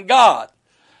and God.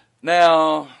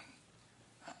 Now,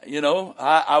 you know,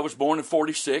 I was born in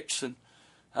 46, and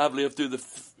I've lived through the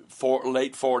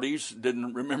late 40s,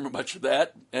 didn't remember much of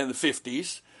that, and the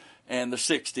 50s, and the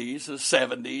 60s, the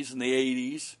 70s, and the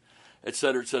 80s, et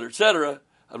cetera, et cetera, et cetera.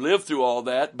 I've lived through all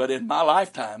that, but in my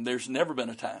lifetime, there's never been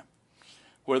a time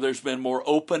where there's been more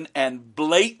open and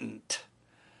blatant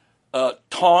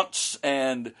taunts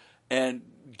and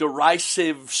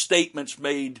derisive statements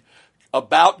made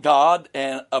about God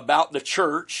and about the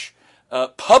church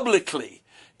publicly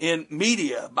in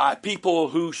media by people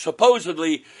who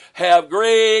supposedly have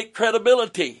great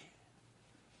credibility.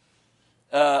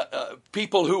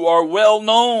 People who are well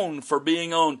known for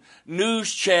being on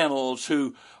news channels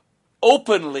who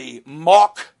openly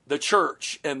mock the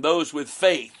church and those with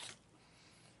faith.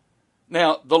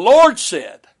 Now, the Lord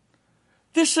said,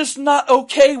 this is not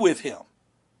okay with him.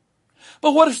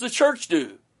 But what does the church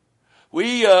do?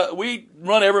 We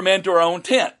run every man to our own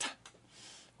tent.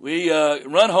 We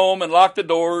run home and lock the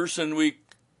doors, and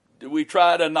we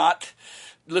try to not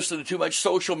listen to too much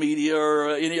social media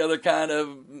or any other kind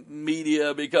of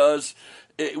media because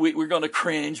we're going to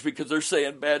cringe because they're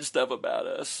saying bad stuff about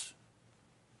us.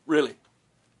 Really?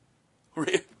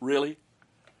 Really?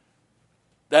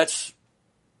 That's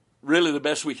really the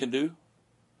best we can do?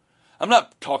 I'm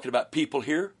not talking about people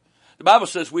here. The Bible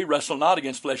says we wrestle not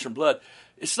against flesh and blood.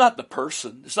 It's not the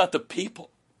person. It's not the people.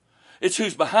 It's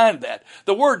who's behind that.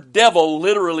 The word devil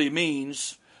literally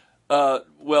means,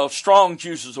 Strong's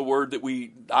uses a word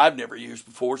that I've never used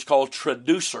before. It's called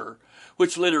traducer,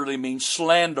 which literally means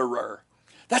slanderer.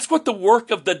 That's what the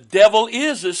work of the devil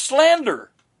is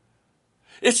slander.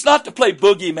 It's not to play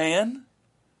boogeyman.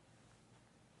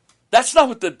 That's not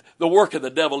what the work of the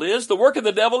devil is. The work of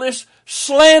the devil is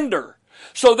slander.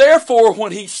 So therefore,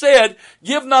 when he said,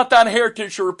 give not thine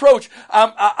heritage to reproach,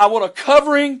 I want a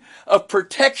covering of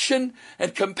protection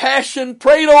and compassion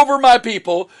prayed over my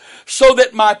people so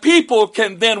that my people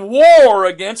can then war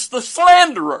against the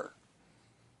slanderer.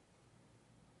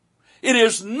 It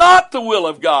is not the will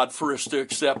of God for us to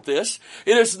accept this.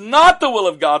 It is not the will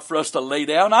of God for us to lay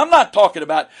down. I'm not talking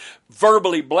about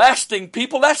verbally blasting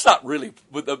people. That's not really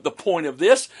the point of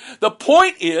this. The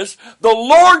point is, the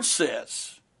Lord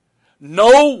says,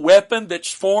 no weapon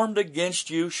that's formed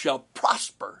against you shall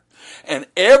prosper, and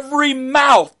every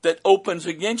mouth that opens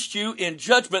against you in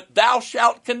judgment thou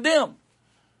shalt condemn.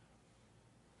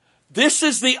 This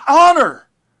is the honor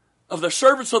of the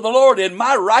servants of the Lord, and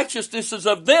my righteousness is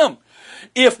of them.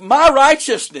 If my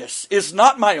righteousness is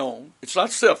not my own, it's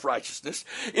not self-righteousness,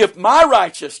 if my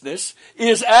righteousness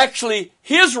is actually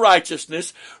His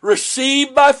righteousness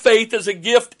received by faith as a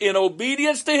gift in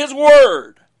obedience to His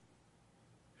word,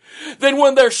 then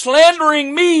when they're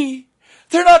slandering me,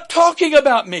 they're not talking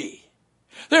about me.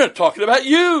 They're not talking about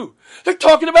you. They're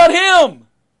talking about Him.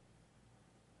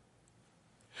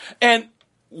 And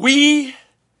we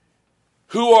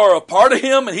who are a part of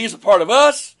Him and He's a part of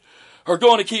us are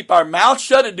going to keep our mouths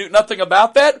shut and do nothing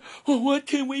about that. Well, what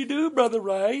can we do, Brother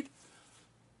Wright?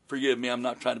 Forgive me, I'm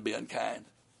not trying to be unkind,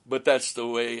 but that's the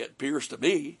way it appears to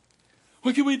me.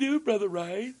 What can we do, Brother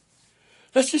Wright?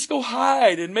 Let's just go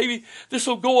hide and maybe this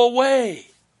will go away.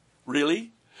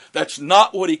 Really? That's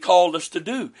not what He called us to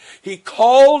do. He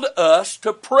called us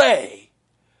to pray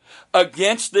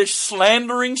against this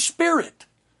slandering spirit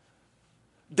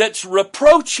that's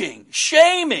reproaching,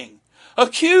 shaming,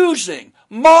 accusing,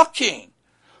 mocking,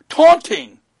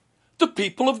 taunting the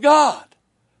people of God,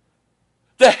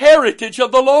 the heritage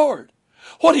of the Lord,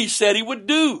 what He said He would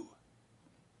do.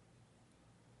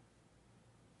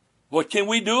 What can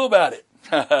we do about it?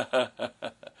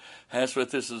 That's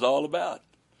what this is all about.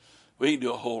 We can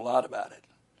do a whole lot about it.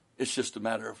 It's just a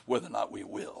matter of whether or not we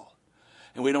will.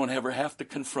 And we don't ever have to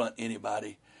confront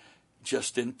anybody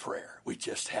just in prayer. We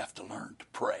just have to learn to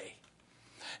pray.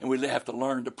 And we have to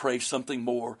learn to pray something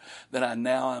more than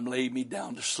I'm laying me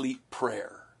down to sleep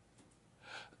prayer.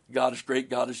 God is great.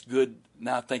 God is good.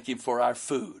 Now thank Him for our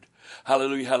food.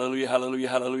 Hallelujah, hallelujah, hallelujah,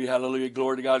 hallelujah, hallelujah.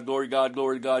 Glory to God, glory to God,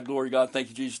 glory to God, glory to God. Thank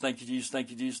you, Jesus, thank you, Jesus, thank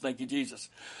you, Jesus, thank you, Jesus.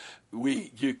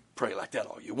 You pray like that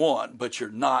all you want, but you're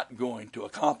not going to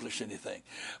accomplish anything.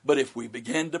 But if we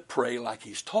begin to pray like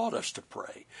He's taught us to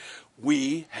pray,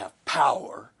 we have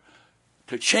power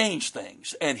to change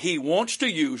things. And He wants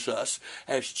to use us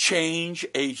as change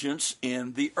agents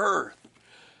in the earth.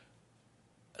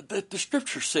 The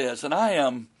Scripture says, and I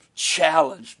am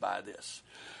challenged by this,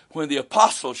 when the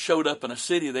apostles showed up in a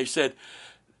city, they said,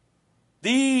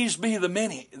 these be the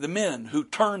men who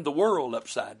turned the world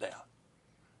upside down.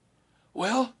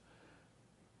 Well,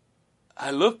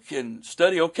 I look and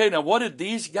study, okay, now what did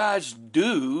these guys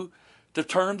do to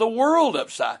turn the world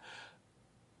upside?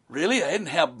 Really? They didn't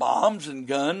have bombs and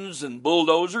guns and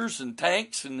bulldozers and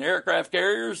tanks and aircraft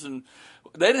carriers, and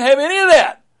they didn't have any of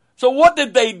that. So what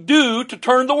did they do to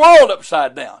turn the world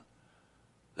upside down?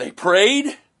 They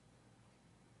prayed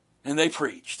and they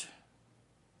preached.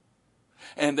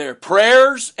 And their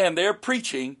prayers and their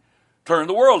preaching turned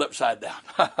the world upside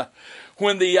down.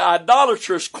 When the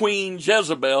idolatrous Queen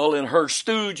Jezebel and her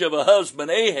stooge of a husband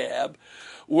Ahab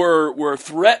were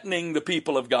threatening the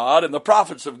people of God and the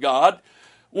prophets of God,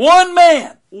 one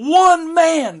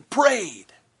man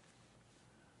prayed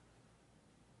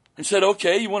and said,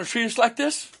 okay, you want to treat us like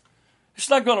this? It's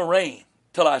not going to rain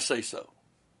till I say so.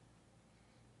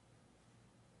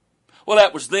 Well,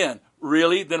 that was then.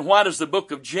 Really? Then why does the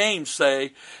book of James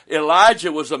say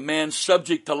Elijah was a man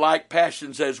subject to like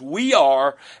passions as we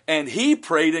are, and he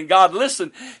prayed and God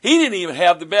listened? He didn't even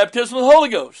have the baptism of the Holy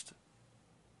Ghost.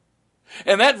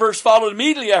 And that verse followed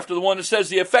immediately after the one that says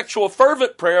the effectual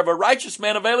fervent prayer of a righteous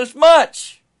man availeth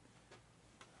much.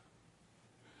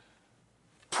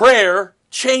 Prayer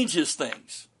changes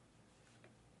things.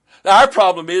 Now our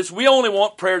problem is we only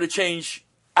want prayer to change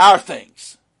our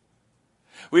things.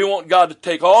 We want God to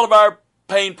take all of our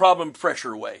pain, problem, and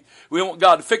pressure away. We want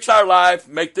God to fix our life,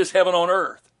 make this heaven on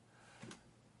earth.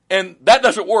 And that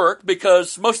doesn't work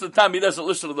because most of the time He doesn't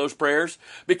listen to those prayers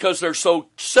because they're so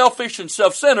selfish and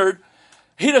self-centered,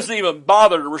 He doesn't even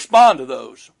bother to respond to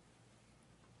those.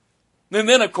 And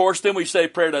then, of course, we say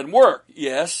prayer doesn't work.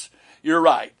 Yes, you're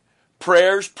right.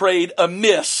 Prayers prayed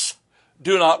amiss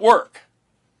do not work.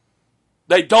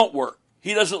 They don't work.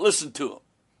 He doesn't listen to them.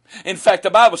 In fact, the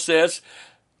Bible says,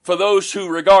 for those who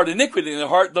regard iniquity in their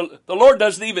heart, the Lord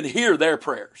doesn't even hear their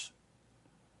prayers.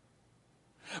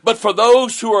 But for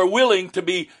those who are willing to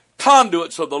be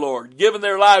conduits of the Lord, giving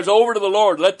their lives over to the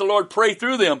Lord, let the Lord pray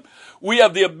through them, we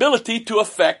have the ability to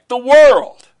affect the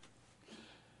world.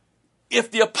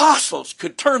 If the apostles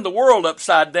could turn the world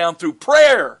upside down through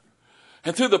prayer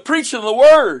and through the preaching of the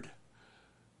Word,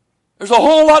 there's a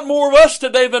whole lot more of us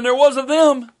today than there was of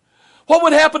them. What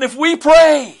would happen if we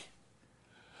pray?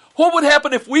 What would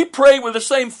happen if we pray with the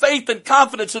same faith and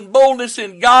confidence and boldness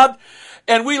in God,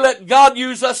 and we let God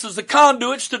use us as the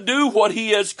conduits to do what He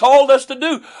has called us to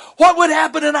do? What would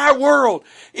happen in our world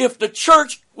if the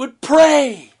church would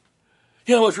pray?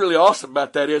 You know what's really awesome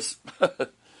about that is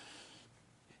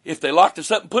if they locked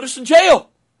us up and put us in jail,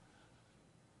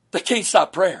 they can't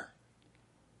stop prayer.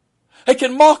 They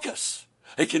can mock us.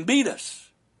 They can beat us.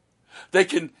 They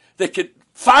can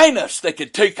fine us. They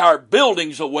could take our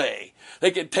buildings away. They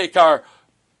could take our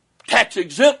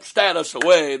tax-exempt status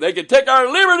away. They could take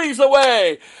our liberties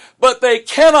away. But they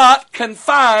cannot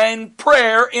confine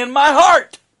prayer in my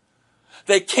heart.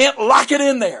 They can't lock it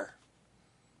in there.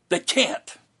 They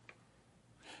can't.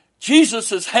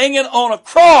 Jesus is hanging on a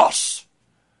cross,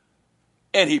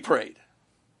 and he prayed.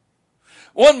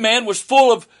 One man was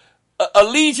full of a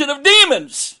legion of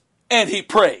demons, and he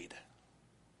prayed.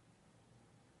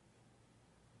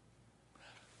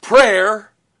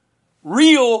 Prayer,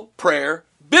 real prayer,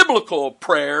 biblical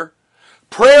prayer,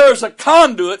 prayer is a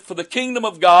conduit for the kingdom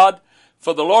of God,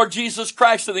 for the Lord Jesus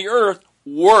Christ in the earth,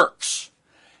 works.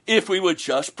 If we would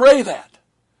just pray that.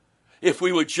 If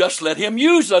we would just let him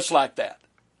use us like that.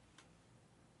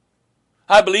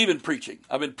 I believe in preaching.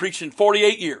 I've been preaching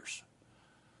 48 years.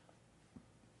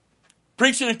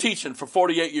 Preaching and teaching for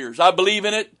 48 years. I believe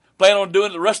in it. Plan on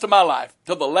doing it the rest of my life.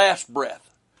 Till the last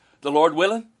breath. The Lord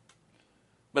willing.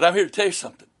 But I'm here to tell you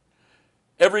something.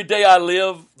 Every day I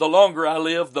live, the longer I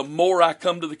live, the more I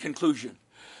come to the conclusion.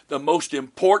 The most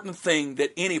important thing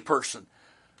that any person,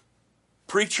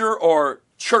 preacher or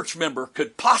church member,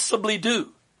 could possibly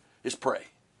do is pray.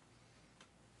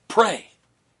 Pray.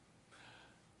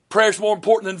 Prayer is more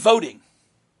important than voting.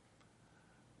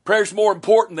 Prayer is more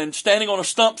important than standing on a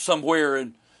stump somewhere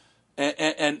and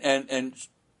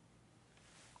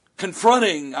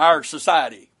confronting our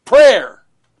society. Prayer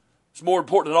is more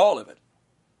important than all of it.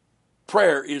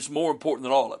 Prayer is more important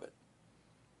than all of it.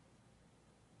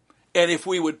 And if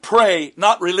we would pray,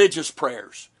 not religious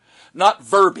prayers, not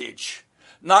verbiage,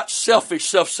 not selfish,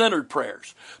 self-centered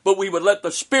prayers, but we would let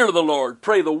the Spirit of the Lord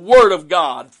pray the Word of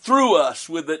God through us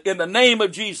in the name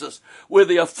of Jesus, with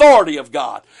the authority of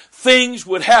God, things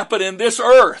would happen in this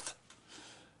earth.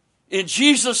 In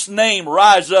Jesus' name,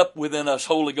 rise up within us,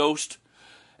 Holy Ghost,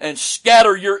 and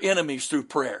scatter your enemies through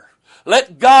prayer.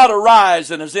 Let God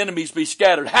arise and his enemies be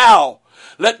scattered. How?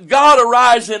 Let God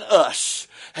arise in us,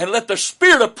 and let the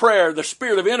spirit of prayer, the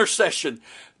spirit of intercession,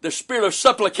 the spirit of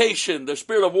supplication, the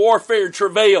spirit of warfare and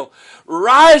travail,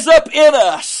 rise up in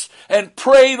us and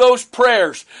pray those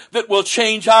prayers that will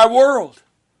change our world.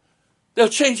 They'll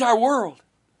change our world.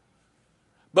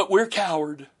 But we're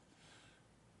coward.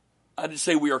 I didn't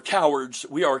say we are cowards.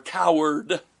 We are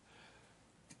coward.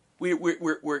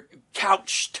 We're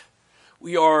couched.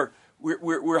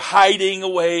 We're hiding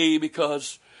away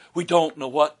because we don't know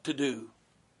what to do.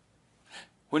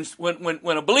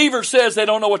 When a believer says they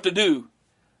don't know what to do,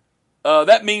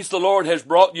 that means the Lord has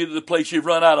brought you to the place you've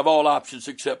run out of all options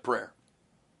except prayer.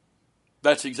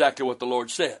 That's exactly what the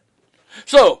Lord said.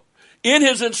 So, in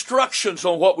his instructions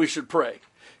on what we should pray,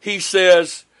 he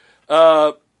says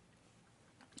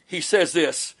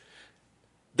this,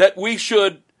 that we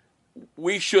should,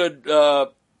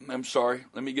 I'm sorry,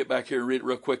 let me get back here and read it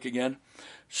real quick again.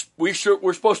 We're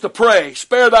supposed to pray,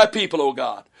 spare thy people, O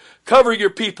God. Cover your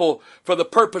people for the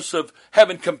purpose of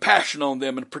having compassion on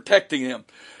them and protecting them.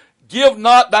 Give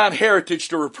not thine heritage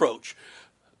to reproach.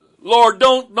 Lord,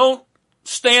 don't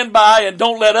stand by, and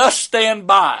don't let us stand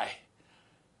by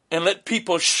and let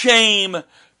people shame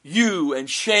you and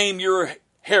shame your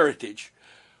heritage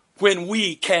when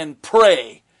we can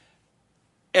pray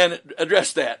and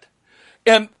address that.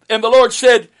 And the Lord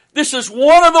said, this is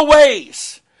one of the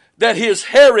ways that his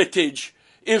heritage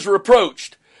is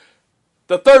reproached.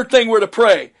 The third thing we're to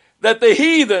pray, that the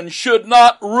heathen should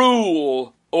not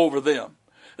rule over them.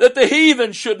 That the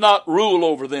heathen should not rule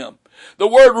over them. The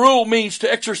word rule means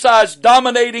to exercise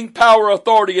dominating power,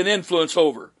 authority, and influence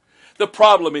over. The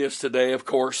problem is today, of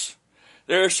course,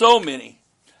 there are so many.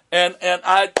 And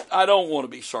I don't want to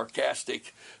be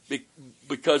sarcastic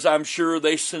because I'm sure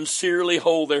they sincerely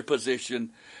hold their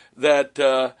position that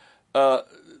the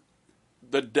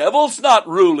devil's not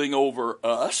ruling over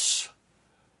us.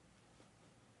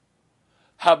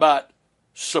 How about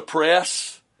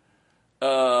suppress,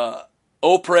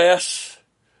 oppress,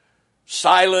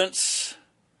 silence,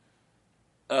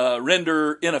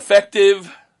 render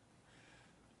ineffective,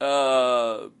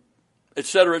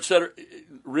 etc., etc.?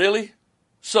 Really?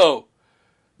 So,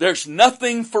 there's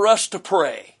nothing for us to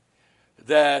pray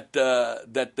that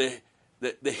the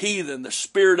heathen, the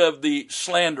spirit of the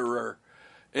slanderer,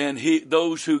 and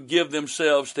those who give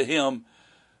themselves to him,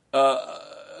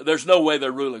 there's no way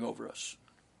they're ruling over us.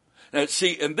 Now,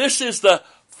 see, and this is the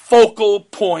focal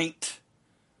point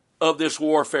of this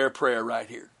warfare prayer right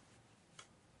here.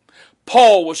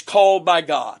 Paul was called by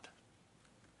God.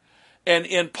 And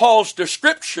in Paul's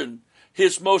description,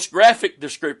 his most graphic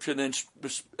description and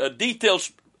detailed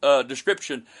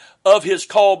description of his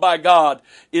call by God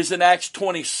is in Acts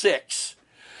 26.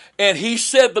 And he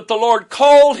said that the Lord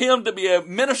called him to be a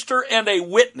minister and a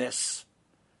witness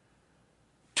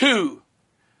to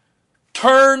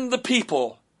turn the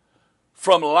people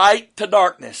from light to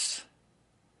darkness,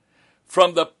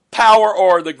 from the power,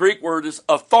 or the Greek word is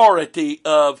authority,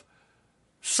 of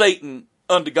Satan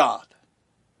unto God.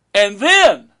 And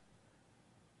then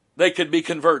they could be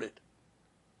converted.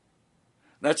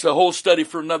 That's a whole study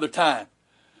for another time.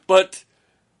 But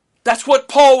that's what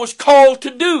Paul was called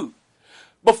to do.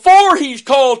 Before he's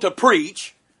called to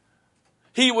preach,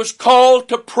 he was called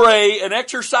to pray and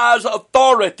exercise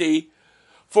authority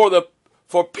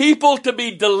for people to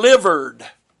be delivered,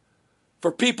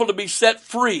 for people to be set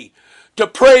free, to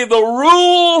pray the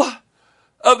rule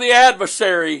of the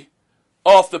adversary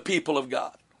off the people of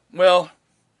God. Well,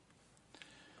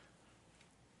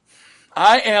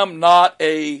 I am not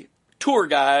a tour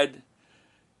guide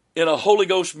in a Holy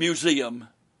Ghost museum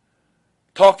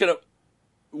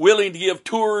willing to give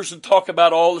tours and talk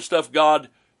about all the stuff God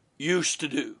used to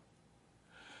do.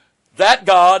 That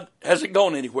God hasn't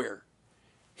gone anywhere.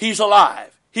 He's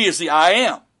alive. He is the I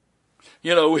am.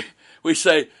 You know, we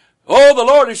say, oh, the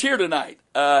Lord is here tonight.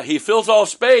 He fills all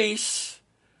space.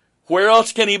 Where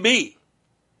else can he be?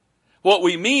 What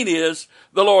we mean is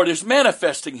the Lord is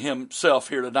manifesting himself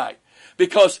here tonight,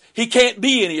 because he can't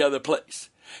be any other place.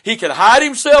 He can hide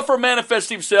himself or manifest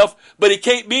himself, but he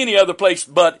can't be any other place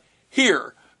but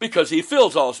here, because he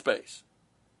fills all space.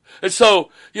 And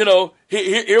so, you know,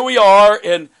 here we are,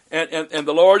 and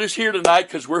the Lord is here tonight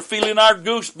because we're feeling our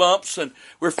goosebumps, and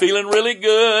we're feeling really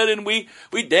good, and we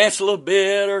dance a little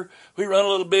bit, or we run a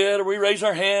little bit, or we raise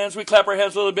our hands, we clap our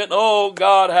hands a little bit, and oh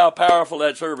God, how powerful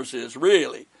that service is,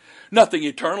 really. Nothing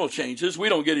eternal changes. We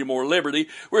don't get any more liberty.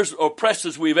 We're as oppressed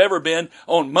as we've ever been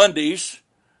on Mondays.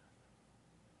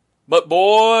 But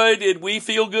boy, did we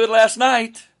feel good last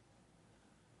night.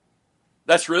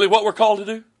 That's really what we're called to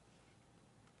do?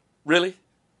 Really?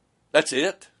 That's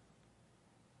it?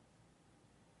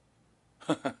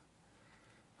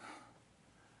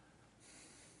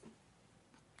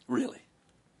 Really?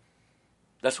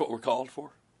 That's what we're called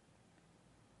for?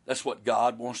 That's what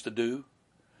God wants to do?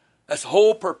 That's the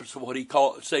whole purpose of what he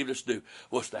saved us to do,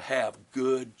 was to have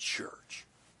good church.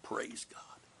 Praise God.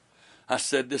 I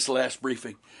said this last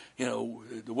briefing, you know,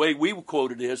 the way we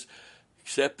quote it is,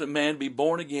 except the man be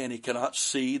born again, he cannot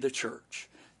see the church.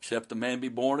 Except the man be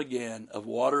born again of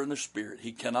water and the Spirit,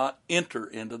 he cannot enter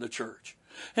into the church.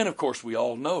 And of course we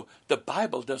all know the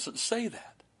Bible doesn't say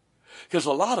that. Because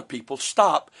a lot of people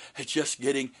stop at just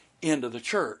getting into the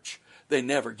church. They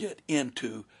never get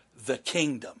into the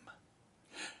kingdom.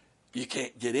 You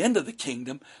can't get into the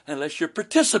kingdom unless you're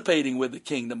participating with the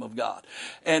kingdom of God.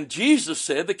 And Jesus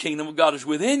said the kingdom of God is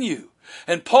within you.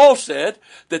 And Paul said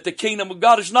that the kingdom of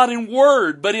God is not in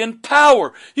word, but in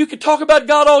power. You can talk about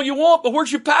God all you want, but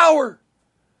where's your power?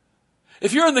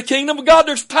 If you're in the kingdom of God,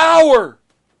 there's power.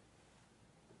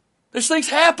 There's things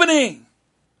happening.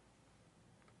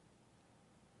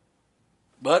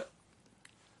 But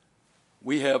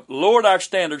we have lowered our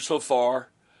standards so far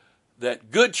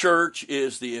that good church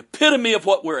is the epitome of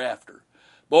what we're after.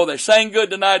 Boy, they sang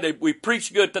good tonight. We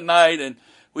preached good tonight, and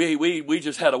we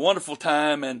just had a wonderful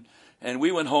time, and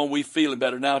we went home. We feeling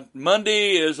better. Now,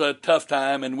 Monday is a tough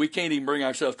time, and we can't even bring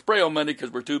ourselves to pray on Monday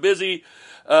because we're too busy.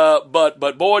 But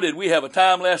boy, did we have a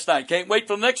time last night. Can't wait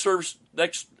for the next service,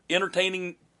 next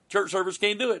entertaining church service.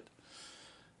 Can't do it.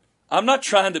 I'm not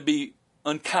trying to be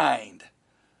unkind.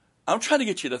 I'm trying to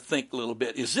get you to think a little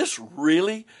bit. Is this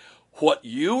really what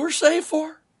you were saved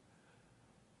for?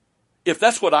 If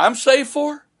that's what I'm saved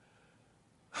for,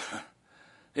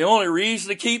 the only reason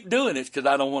to keep doing it is because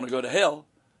I don't want to go to hell.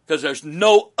 Because there's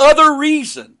no other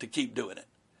reason to keep doing it.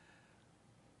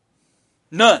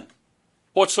 None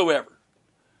whatsoever.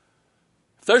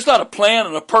 If there's not a plan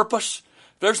and a purpose,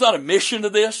 if there's not a mission to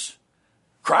this,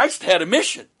 Christ had a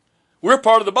mission. We're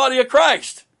part of the body of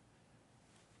Christ.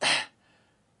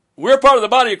 We're part of the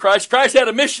body of Christ. Christ had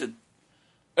a mission.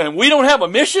 And we don't have a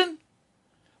mission?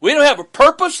 We don't have a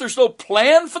purpose? There's no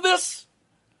plan for this?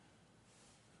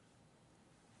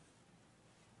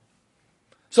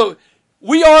 So,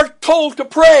 we are told to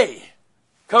pray.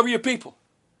 Cover your people.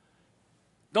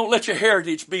 Don't let your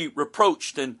heritage be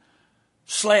reproached and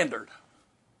slandered.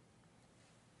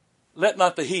 Let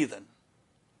not the heathen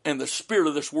and the spirit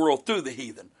of this world through the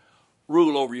heathen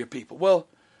rule over your people. Well,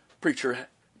 preacher,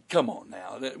 come on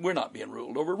now. We're not being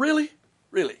ruled over. Really?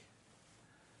 Really?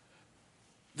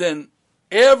 Then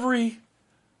every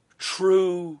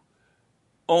true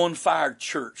on-fire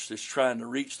church that's trying to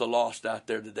reach the lost out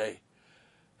there today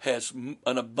has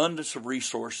an abundance of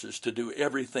resources to do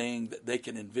everything that they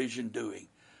can envision doing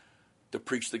to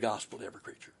preach the gospel to every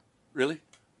creature. Really?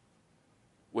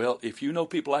 Well, if you know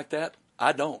people like that,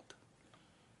 I don't.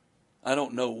 I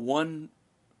don't know one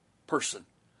person,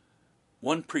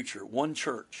 one preacher, one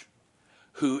church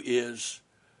who is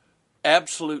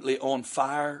absolutely on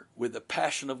fire with the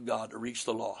passion of God to reach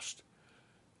the lost,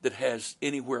 that has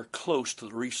anywhere close to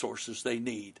the resources they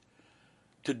need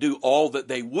to do all that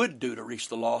they would do to reach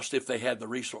the lost if they had the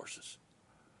resources.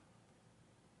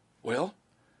 Well,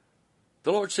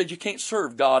 the Lord said you can't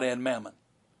serve God and mammon.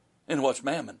 And what's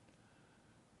mammon?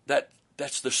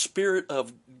 That's the spirit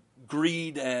of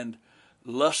greed and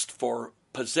lust for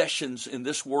possessions in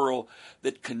this world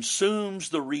that consumes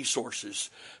the resources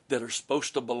that are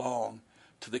supposed to belong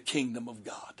to the kingdom of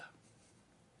God.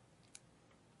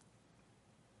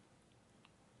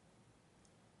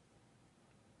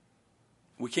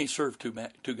 We can't serve two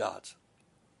gods.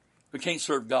 We can't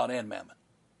serve God and mammon.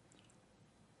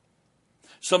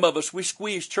 Some of us, we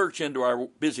squeeze church into our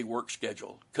busy work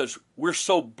schedule because we're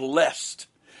so blessed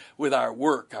with our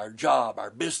work, our job, our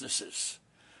businesses,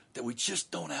 that we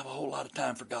just don't have a whole lot of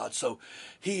time for God. So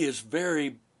He is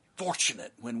very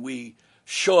fortunate when we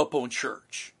show up to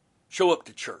church.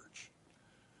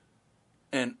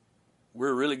 And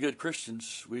we're really good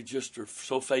Christians. We just are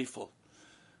so faithful.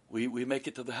 We make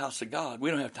it to the house of God. We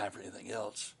don't have time for anything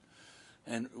else.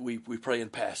 And we pray in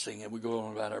passing, and we go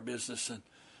on about our business,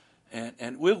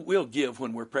 and we'll give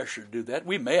when we're pressured to do that.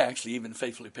 We may actually even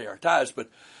faithfully pay our tithes, but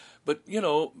you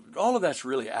know, all of that's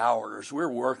really ours. We're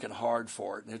working hard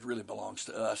for it, and it really belongs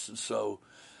to us. And so,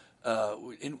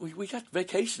 we got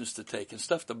vacations to take and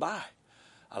stuff to buy.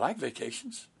 I like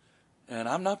vacations, and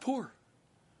I'm not poor.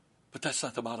 But that's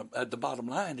not the bottom. The bottom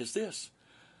line is this: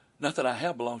 nothing I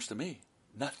have belongs to me.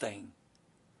 Nothing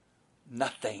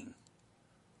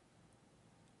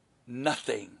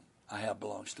I have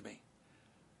belongs to me.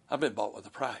 I've been bought with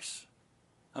a price.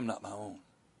 I'm not my own.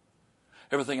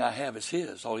 Everything I have is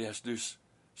His. All He has to do is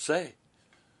say,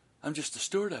 I'm just a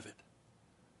steward of it.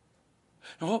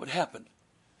 Now, what would happen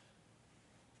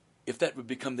if that would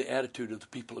become the attitude of the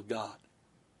people of God?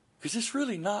 Because it's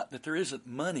really not that there isn't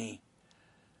money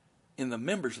in the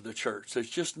members of the church. There's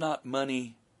just not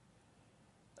money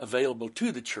available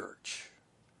to the church.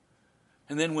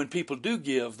 And then when people do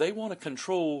give, they want to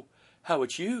control how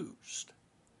it's used.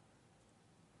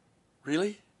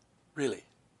 Really? Really?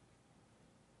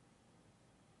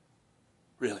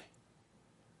 Really?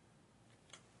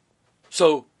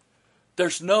 So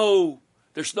there's no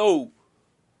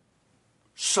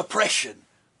suppression,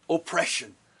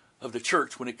 oppression of the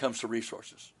church when it comes to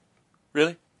resources.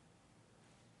 Really?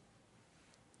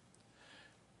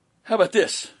 How about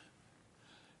this?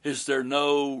 Is there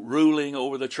no ruling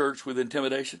over the church with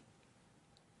intimidation?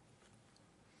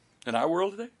 In our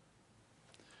world today?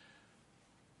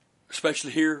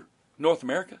 Especially here, North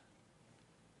America?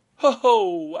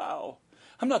 Oh, wow.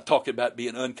 I'm not talking about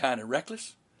being unkind and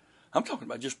reckless. I'm talking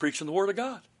about just preaching the Word of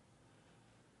God.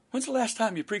 When's the last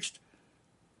time you preached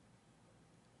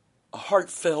a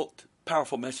heartfelt,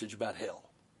 powerful message about hell?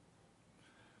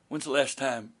 When's the last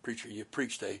time, preacher, you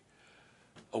preached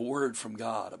a word from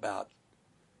God about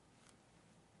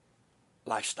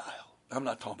lifestyle? I'm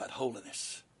not talking about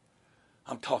holiness.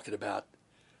 I'm talking about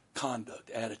conduct,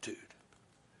 attitude.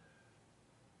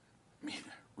 I mean,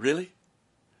 really?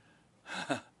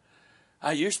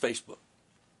 I use Facebook.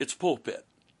 It's a pulpit.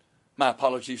 My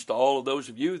apologies to all of those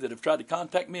of you that have tried to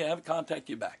contact me. I haven't contacted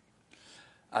you back.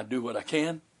 I do what I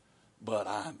can, but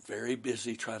I'm very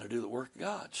busy trying to do the work of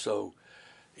God. So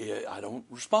I don't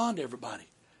respond to everybody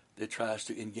that tries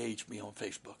to engage me on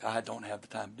Facebook. I don't have the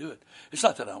time to do it. It's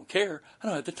not that I don't care. I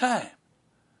don't have the time.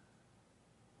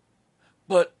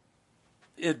 But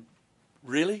it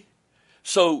really?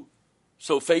 So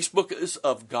Facebook is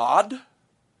of God.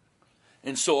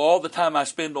 And so all the time I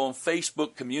spend on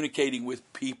Facebook communicating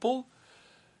with people,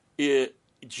 it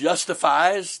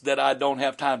justifies that I don't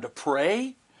have time to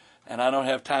pray, and I don't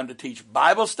have time to teach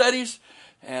Bible studies,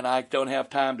 and I don't have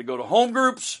time to go to home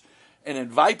groups and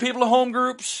invite people to home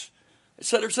groups,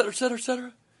 etc., etc., etc.,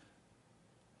 etc.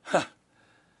 Huh.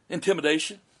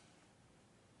 Intimidation.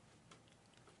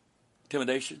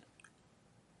 Intimidation.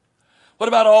 What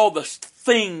about all the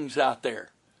things out there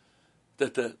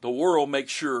that the world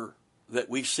makes sure that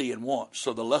we see and want?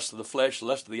 So the lust of the flesh, the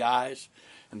lust of the eyes,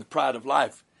 and the pride of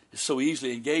life is so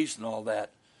easily engaged in all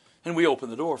that. And we open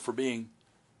the door for being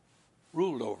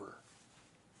ruled over.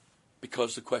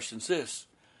 Because the question's this: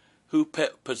 who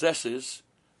possesses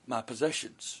my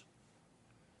possessions?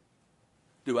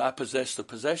 Do I possess the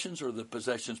possessions, or the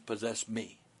possessions possess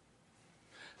me?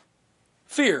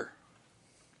 Fear.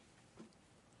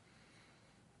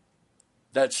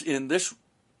 That's in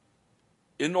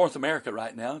North America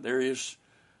right now. There is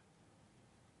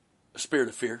a spirit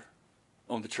of fear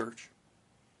on the church.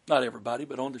 Not everybody,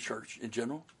 but on the church in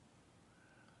general.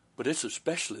 But it's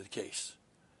especially the case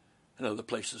in other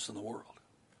places in the world.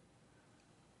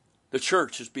 The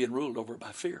church is being ruled over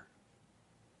by fear.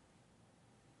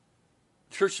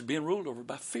 The church is being ruled over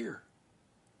by fear.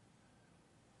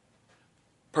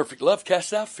 Perfect love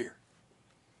casts out fear.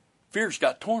 Fear's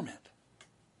got torment.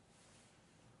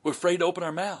 We're afraid to open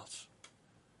our mouths.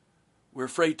 We're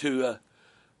afraid to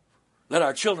let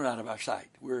our children out of our sight.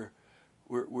 We're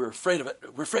afraid of it.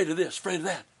 We're afraid of this, afraid of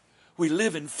that. We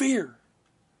live in fear.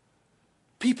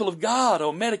 People of God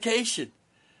on medication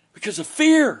because of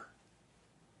fear.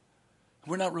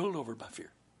 We're not ruled over by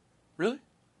fear. Really?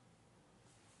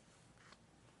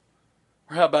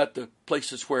 Or how about the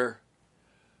places where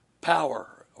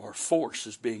power or force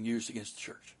is being used against the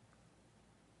church?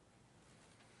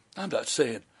 I'm not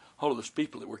saying all of those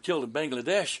people that were killed in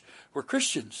Bangladesh were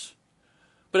Christians.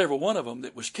 But every one of them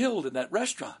that was killed in that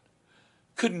restaurant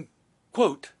couldn't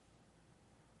quote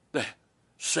the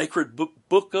sacred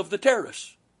book of the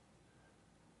terrorists.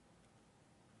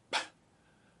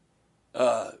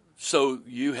 So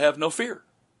you have no fear.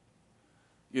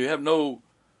 There's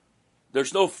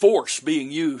no force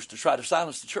being used to try to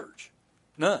silence the church.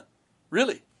 None.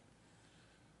 Really.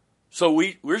 So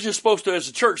we're just supposed to, as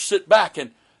a church, sit back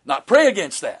and not pray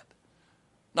against that.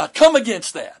 Not come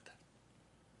against that.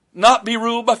 Not be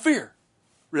ruled by fear.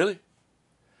 Really.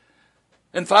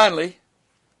 And finally,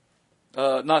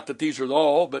 not that these are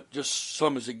all, but just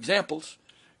some as examples,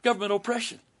 government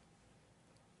oppression.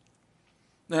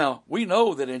 Now, we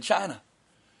know that in China,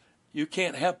 you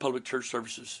can't have public church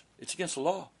services. It's against the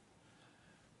law.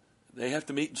 They have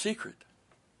to meet in secret.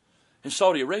 In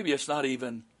Saudi Arabia, it's not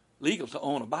even legal to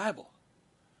own a Bible.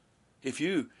 If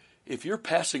you're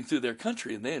passing through their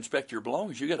country and they inspect your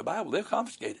belongings, you get a Bible, they'll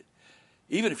confiscate it,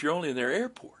 even if you're only in their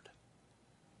airport.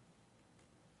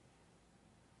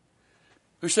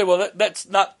 We say, well, that's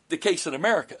not the case in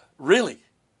America. Really?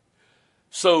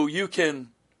 So you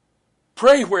can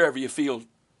pray wherever you feel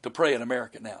to pray in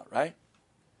America now, right?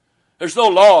 There's no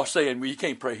law saying, well, you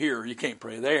can't pray here or you can't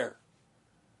pray there.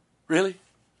 Really?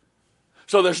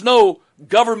 So there's no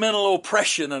governmental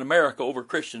oppression in America over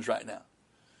Christians right now.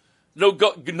 No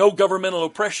governmental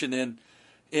oppression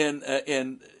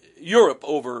in Europe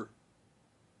over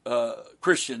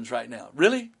Christians right now.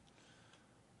 Really?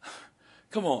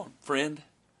 Come on, friend.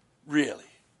 Really?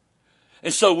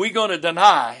 And so we're going to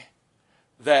deny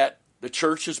that the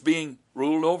church is being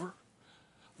ruled over?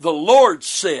 The Lord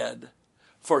said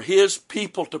for His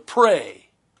people to pray,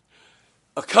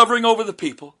 a covering over the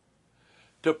people,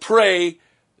 to pray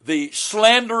the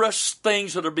slanderous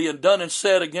things that are being done and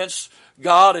said against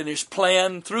God and His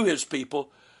plan through His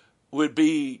people would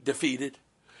be defeated,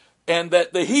 and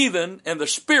that the heathen and the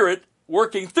Spirit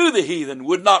working through the heathen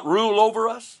would not rule over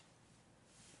us.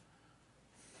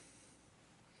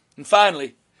 And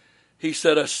finally, He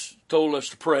told us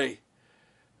to pray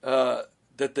that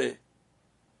the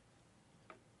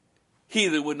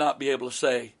heathen would not be able to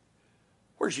say,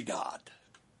 "Where's your God?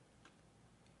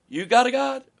 You got a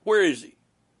God? Where is He?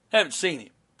 Haven't seen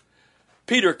Him."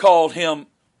 Peter called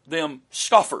them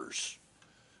scoffers.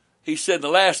 He said in the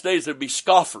last days there'd be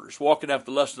scoffers walking after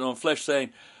the lust of their own flesh,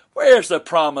 saying, "Where's the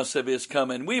promise of His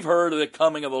coming? We've heard of the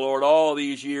coming of the Lord all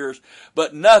these years,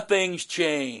 but nothing's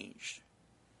changed."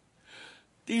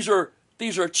 These are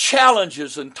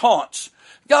challenges and taunts.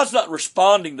 God's not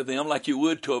responding to them like you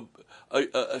would to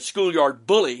a schoolyard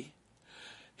bully.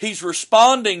 He's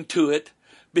responding to it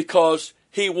because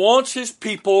He wants His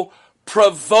people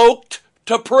provoked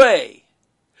to pray.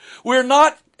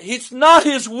 It's not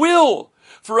His will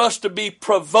for us to be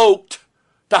provoked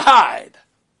to hide.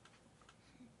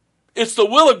 It's the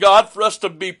will of God for us to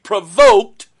be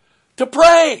provoked to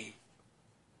pray.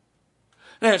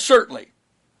 And certainly,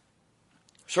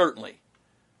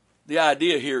 the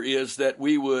idea here is that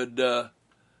we would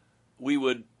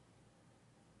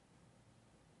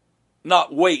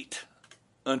not wait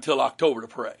until October to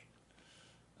pray.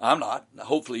 I'm not.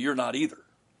 Hopefully you're not either.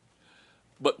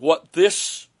 But what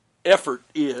this effort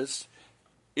is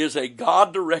a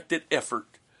God-directed effort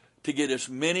to get as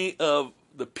many of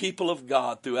the people of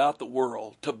God throughout the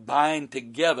world to bind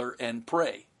together and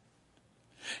pray.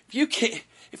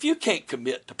 If you can't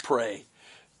commit to pray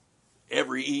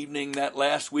every evening that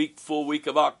last week, full week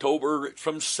of October,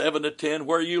 from 7 to 10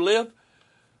 where you live,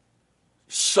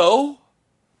 so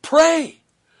pray.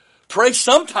 Pray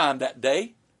sometime that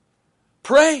day.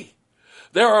 Pray.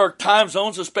 There are time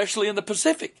zones, especially in the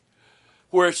Pacific,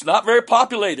 where it's not very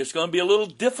populated. It's going to be a little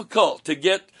difficult to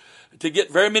get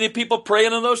very many people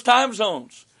praying in those time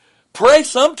zones. Pray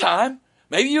sometime.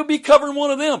 Maybe you'll be covering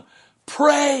one of them.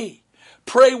 Pray.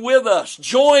 Pray with us.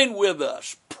 Join with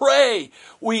us. Pray.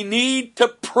 We need to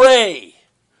pray.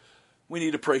 We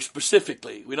need to pray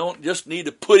specifically. We don't just need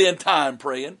to put in time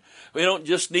praying. We don't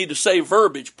just need to say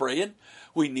verbiage praying.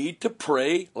 We need to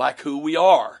pray like who we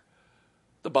are,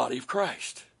 the body of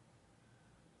Christ.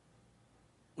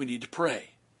 We need to pray.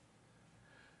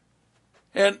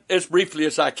 And as briefly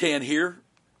as I can here,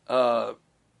 I'll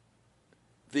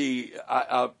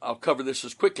cover this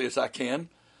as quickly as I can.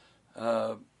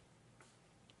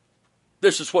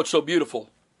 This is what's so beautiful.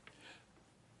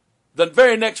 The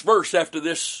very next verse after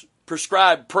this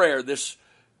prescribed prayer, this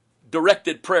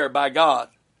directed prayer by God,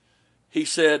 he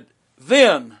said,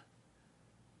 then,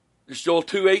 it's Joel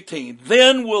 2:18,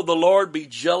 then will the Lord be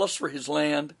jealous for his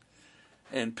land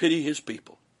and pity his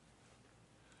people.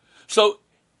 So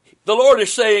the Lord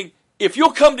is saying, if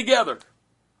you'll come together,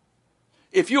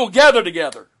 if you'll gather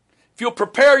together, if you'll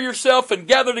prepare yourself and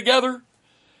gather together,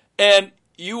 and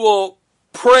you will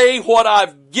pray what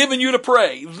I've given you to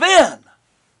pray, then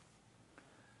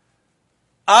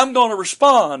I'm going to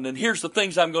respond, and here's the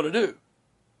things I'm going to do.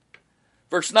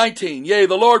 Verse 19, yea,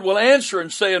 the Lord will answer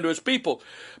and say unto his people,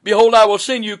 behold, I will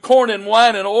send you corn and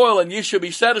wine and oil, and ye shall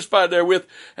be satisfied therewith,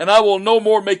 and I will no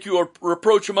more make you a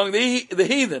reproach among the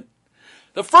heathen.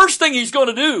 The first thing he's going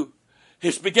to do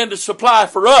is begin to supply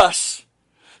for us,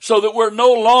 so that we're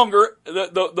no longer,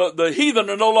 the heathen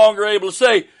are no longer able to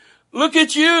say, look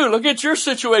at you, look at your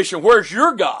situation, where's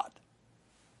your God?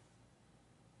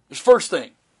 It's the first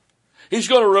thing. He's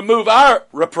going to remove our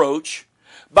reproach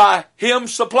by him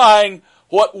supplying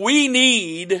what we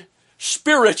need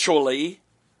spiritually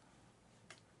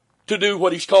to do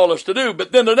what he's called us to do.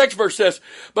 But then the next verse says,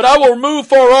 but I will remove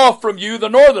far off from you the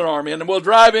northern army, and will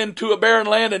drive into a barren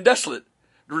land and desolate.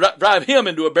 Drive him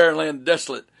into a barren land and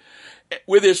desolate,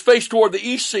 with his face toward the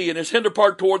east sea, and his hinder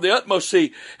part toward the utmost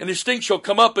sea. And his stink shall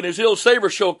come up, and his ill savor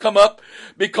shall come up,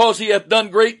 because he hath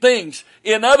done great things.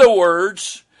 In other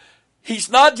words, he's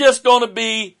not just going to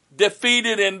be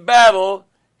defeated in battle,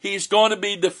 he's going to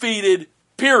be defeated,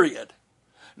 period.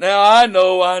 Now, I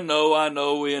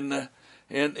know, in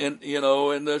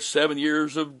the 7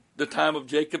 years of the time of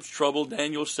Jacob's trouble,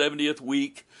 Daniel's 70th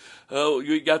week,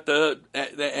 you got the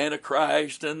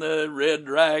Antichrist and the red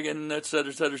dragon, et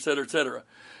cetera, et cetera, et cetera, et cetera.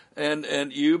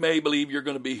 And you may believe you're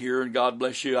going to be here, and God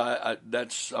bless you. I'm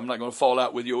not going to fall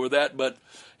out with you over that,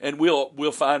 and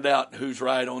we'll find out who's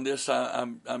right on this.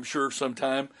 I'm sure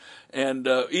sometime. And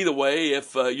either way,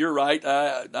 if you're right,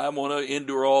 I want to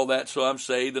endure all that, so I'm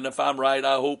saved. And if I'm right,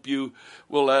 I hope you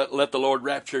will let the Lord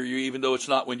rapture you, even though it's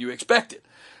not when you expect it.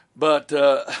 But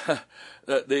the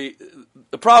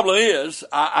problem is,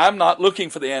 I'm not looking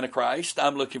for the Antichrist.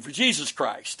 I'm looking for Jesus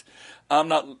Christ. I'm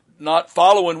not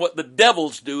following what the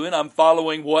devil's doing. I'm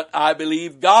following what I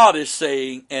believe God is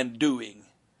saying and doing.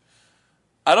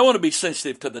 I don't want to be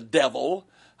sensitive to the devil.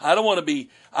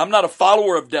 I'm not a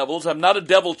follower of devils. I'm not a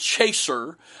devil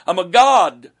chaser. I'm a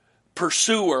God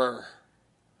pursuer.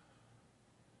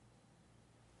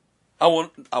 I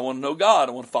want to know God.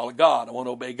 I want to follow God. I want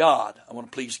to obey God. I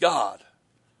want to please God.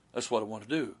 That's what I want to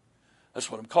do. That's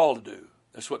what I'm called to do.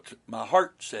 That's what my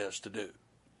heart says to do.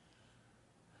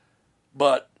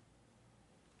 But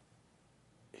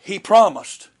he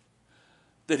promised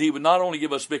that he would not only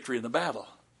give us victory in the battle,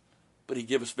 but he'd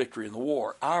give us victory in the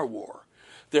war, our war.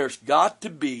 There's got to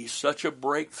be such a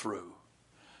breakthrough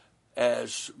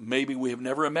as maybe we have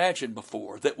never imagined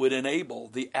before that would enable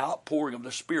the outpouring of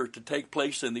the Spirit to take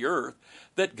place in the earth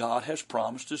that God has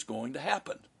promised is going to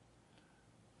happen.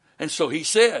 And so he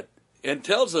said, and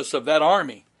tells us of that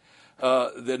army.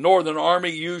 The northern army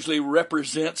usually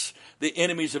represents the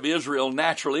enemies of Israel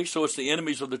naturally, so it's the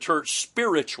enemies of the church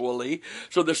spiritually.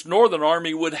 So this northern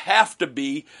army would have to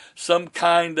be some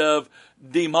kind of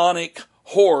demonic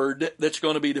horde that's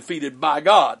going to be defeated by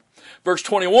God. Verse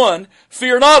 21,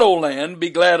 fear not, O land, be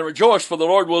glad and rejoice, for the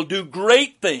Lord will do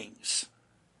great things.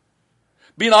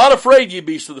 Be not afraid, ye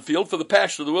beasts of the field, for the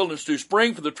pasture of the wilderness do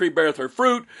spring, for the tree beareth her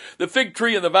fruit, the fig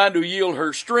tree and the vine do yield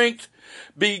her strength.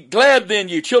 Be glad then,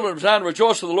 ye children of Zion,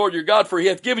 rejoice of the Lord your God, for he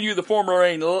hath given you the former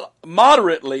rain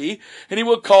moderately, and he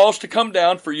will cause to come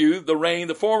down for you the rain,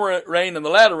 the former rain and the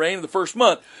latter rain of the first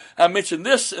month. I mentioned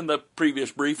this in the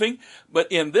previous briefing,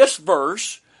 but in this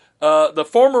verse, the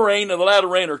former rain and the latter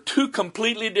rain are two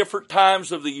completely different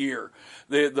times of the year.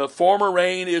 The former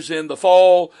rain is in the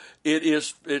fall.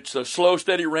 It's a slow,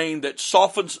 steady rain that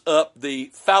softens up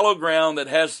the fallow ground that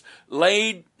has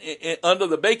laid under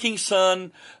the baking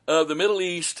sun of the Middle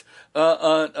East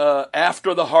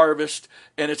after the harvest,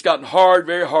 and it's gotten hard,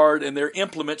 very hard, and their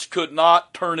implements could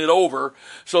not turn it over.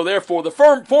 So therefore, the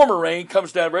former rain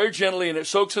comes down very gently, and it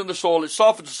soaks in the soil. It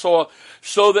softens the soil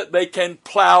so that they can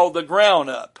plow the ground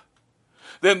up.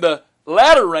 Then the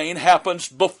latter rain happens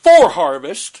before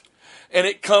harvest, and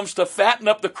it comes to fatten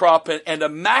up the crop and to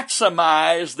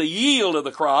maximize the yield of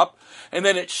the crop, and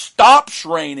then it stops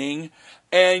raining,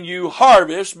 and you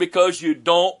harvest because you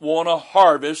don't want to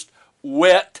harvest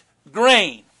wet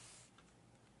grain.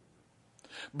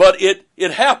 But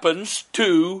it happens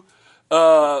to,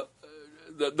 the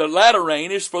latter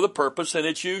rain is for the purpose, and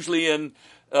it's usually in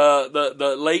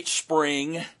the late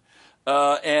spring,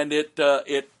 and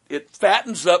it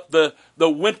fattens up the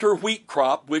winter wheat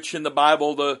crop, which in the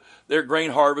Bible their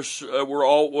grain harvests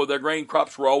their grain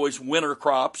crops were always winter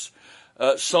crops,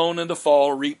 sown in the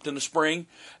fall, reaped in the spring,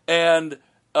 and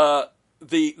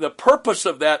the purpose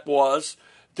of that was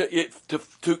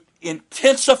to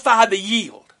intensify the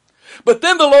yield. But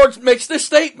then the Lord makes this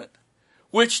statement,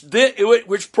 which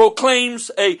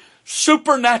proclaims a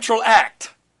supernatural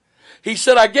act. He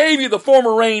said, I gave you the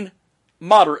former rain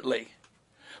moderately,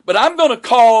 but I'm going to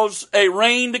cause a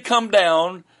rain to come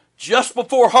down just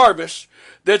before harvest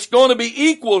that's going to be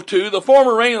equal to the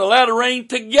former rain and the latter rain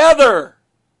together,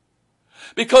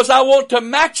 because I want to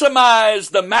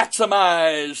maximize the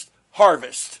maximized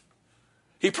harvest.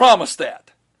 He promised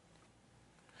that.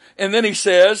 And then he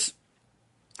says,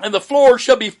 and the floor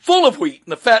shall be full of wheat,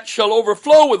 and the fat shall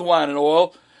overflow with wine and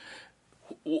oil.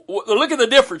 Look at the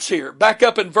difference here. Back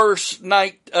up in verse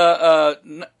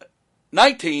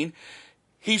 19,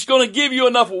 he's going to give you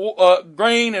enough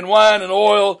grain and wine and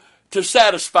oil to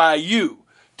satisfy you,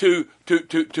 to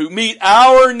meet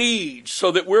our needs,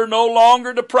 so that we're no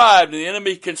longer deprived. And the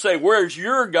enemy can say, where's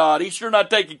your God? He's sure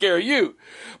not taking care of you.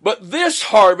 But this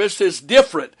harvest is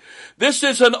different. This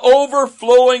is an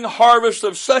overflowing harvest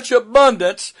of such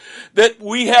abundance that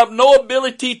we have no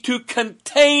ability to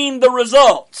contain the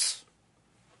results.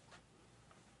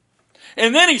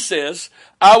 And then he says,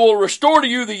 I will restore to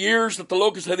you the years that the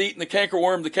locust hath eaten, the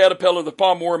cankerworm, the caterpillar, the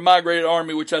palmerworm, migrated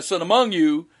army, which I sent among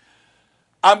you.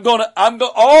 I'm going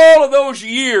all of those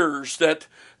years that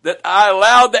I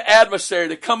allowed the adversary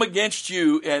to come against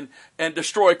you and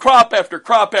destroy crop after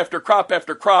crop after crop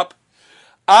after crop,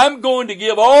 I'm going to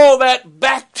give all that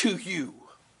back to you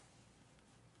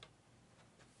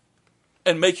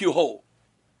and make you whole.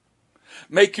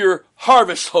 Make your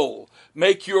harvest whole.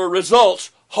 Make your results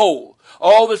whole.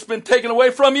 All that's been taken away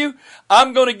from you,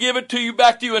 I'm going to give it to you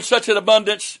back to you in such an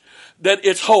abundance that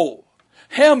it's whole.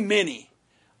 How many?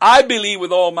 I believe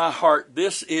with all my heart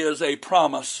this is a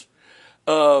promise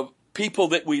of people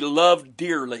that we love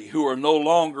dearly who are no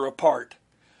longer a part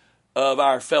of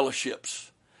our fellowships.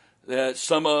 That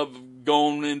some have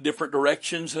gone in different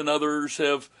directions and others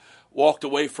have walked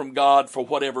away from God for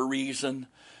whatever reason,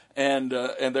 and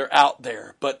they're out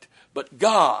there. But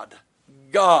God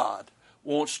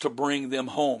wants to bring them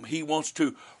home. He wants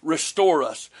to restore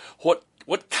us.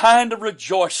 What kind of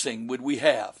rejoicing would we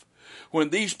have when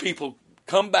these people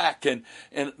come back and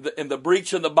the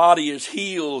breach in the body is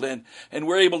healed, and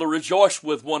we're able to rejoice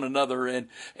with one another,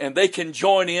 and they can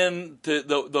join in to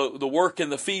the work in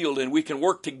the field, and we can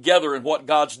work together in what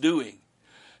God's doing.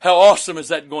 How awesome is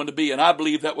that going to be? And I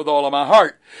believe that with all of my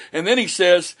heart. And then he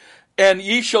says, and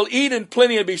ye shall eat in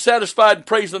plenty and be satisfied, and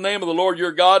praise the name of the Lord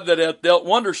your God that hath dealt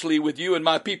wondrously with you, and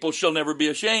my people shall never be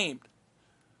ashamed.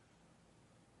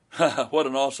 What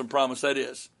an awesome promise that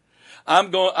is.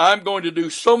 I'm going to do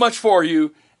so much for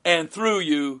you and through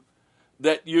you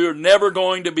that you're never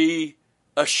going to be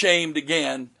ashamed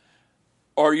again,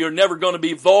 or you're never going to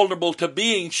be vulnerable to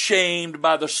being shamed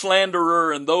by the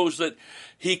slanderer and those that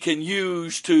he can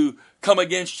use to come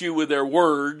against you with their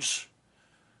words,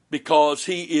 because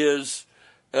his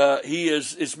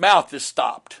mouth is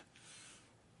stopped,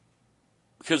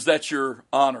 because that's your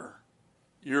honor.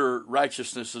 Your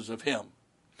righteousness is of him.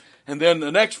 And then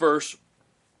the next verse,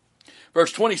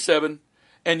 Verse 27,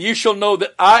 and ye shall know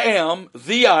that I am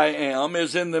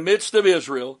is in the midst of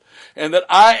Israel, and that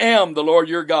I am the Lord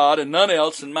your God, and none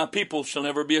else, and my people shall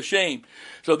never be ashamed.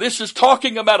 So this is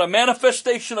talking about a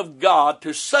manifestation of God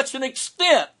to such an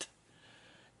extent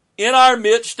in our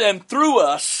midst and through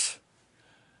us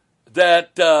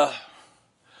that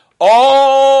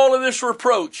all of this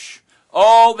reproach,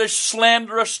 all this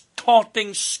slanderous,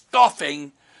 taunting,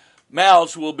 scoffing,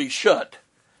 mouths will be shut.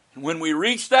 And when we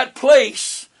reach that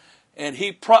place, and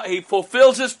he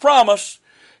fulfills his promise,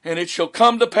 and it shall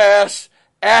come to pass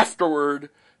afterward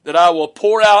that I will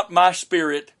pour out my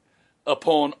spirit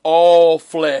upon all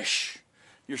flesh.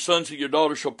 Your sons and your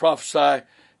daughters shall prophesy,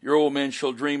 your old men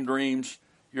shall dream dreams,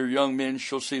 your young men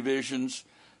shall see visions.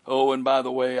 Oh, and by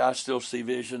the way, I still see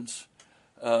visions.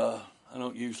 I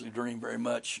don't usually dream very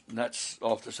much, and that's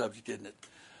off the subject, isn't it?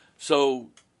 So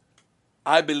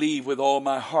I believe with all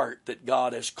my heart that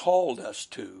God has called us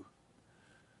to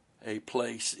a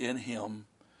place in him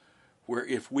where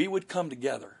if we would come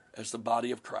together as the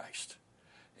body of Christ.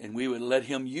 And we would let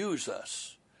him use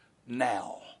us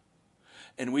now.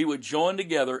 And we would join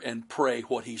together and pray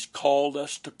what he's called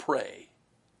us to pray.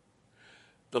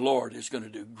 The Lord is going to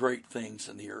do great things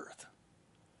in the earth.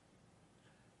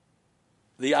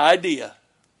 The idea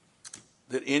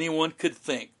that anyone could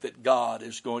think that God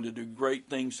is going to do great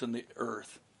things in the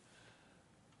earth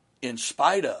in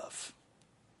spite of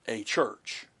a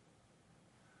church,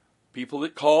 people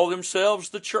that call themselves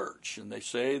the church, and they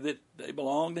say that they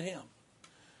belong to him,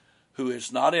 who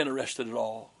is not interested at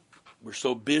all. We're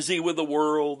so busy with the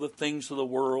world, the things of the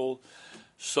world,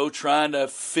 so trying to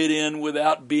fit in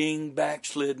without being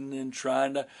backslidden and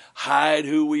trying to hide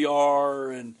who we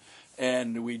are,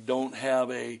 and we don't have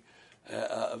a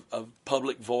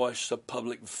public voice, a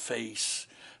public face,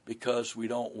 because we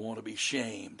don't want to be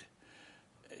shamed.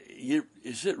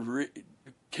 Is it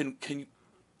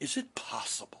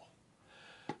possible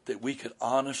that we could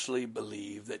honestly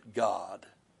believe that God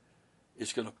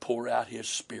is going to pour out his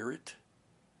Spirit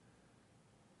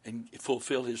and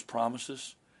fulfill his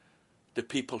promises to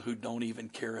people who don't even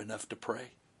care enough to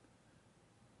pray?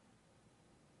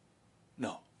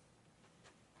 No.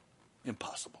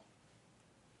 Impossible.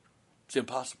 It's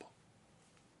impossible.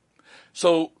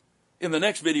 So, in the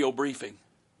next video briefing,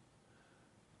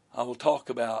 I will talk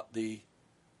about the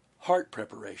heart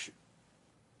preparation,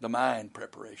 the mind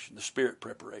preparation, the spirit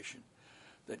preparation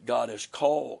that God is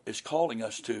calling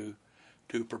us to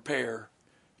prepare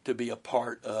to be a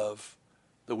part of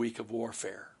the week of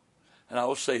warfare. And I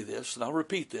will say this, and I'll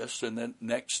repeat this in the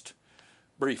next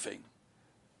briefing.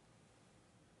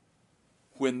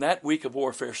 When that week of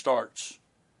warfare starts,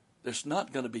 there's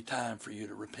not going to be time for you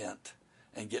to repent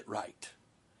and get right.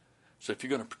 So if you're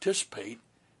going to participate,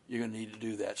 you're going to need to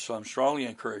do that. So I'm strongly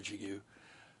encouraging you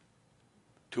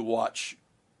to watch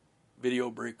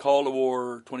Call to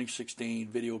War 2016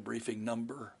 video briefing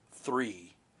number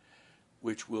 3,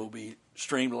 which will be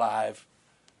streamed live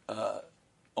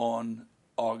on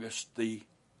July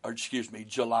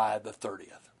the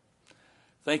 30th.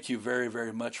 Thank you very,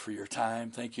 very much for your time.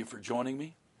 Thank you for joining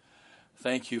me.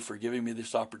 Thank you for giving me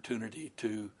this opportunity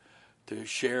to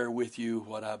share with you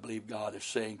what I believe God is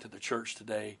saying to the church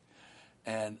today.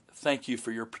 And thank you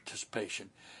for your participation.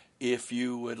 If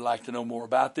you would like to know more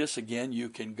about this, again, you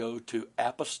can go to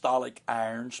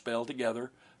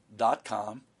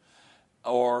apostoliciron.com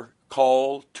or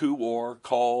call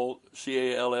CALL,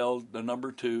 CALL, the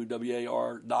number 2,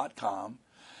 WAR.com,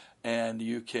 and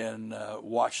you can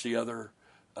watch the other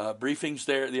briefings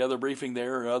there, the other briefing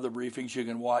there, or other briefings. You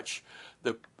can watch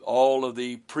all of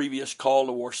the previous Call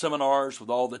to War seminars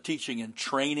with all the teaching and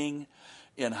training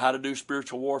in how to do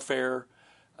spiritual warfare.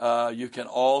 You can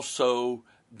also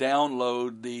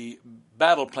download the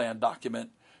battle plan document,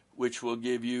 which will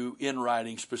give you in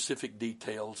writing specific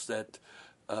details that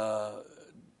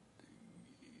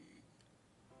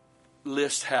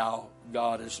list how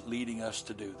God is leading us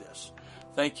to do this.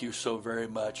 Thank you so very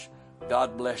much.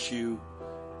 God bless you.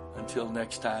 Until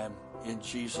next time, in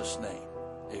Jesus' name,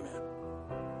 amen.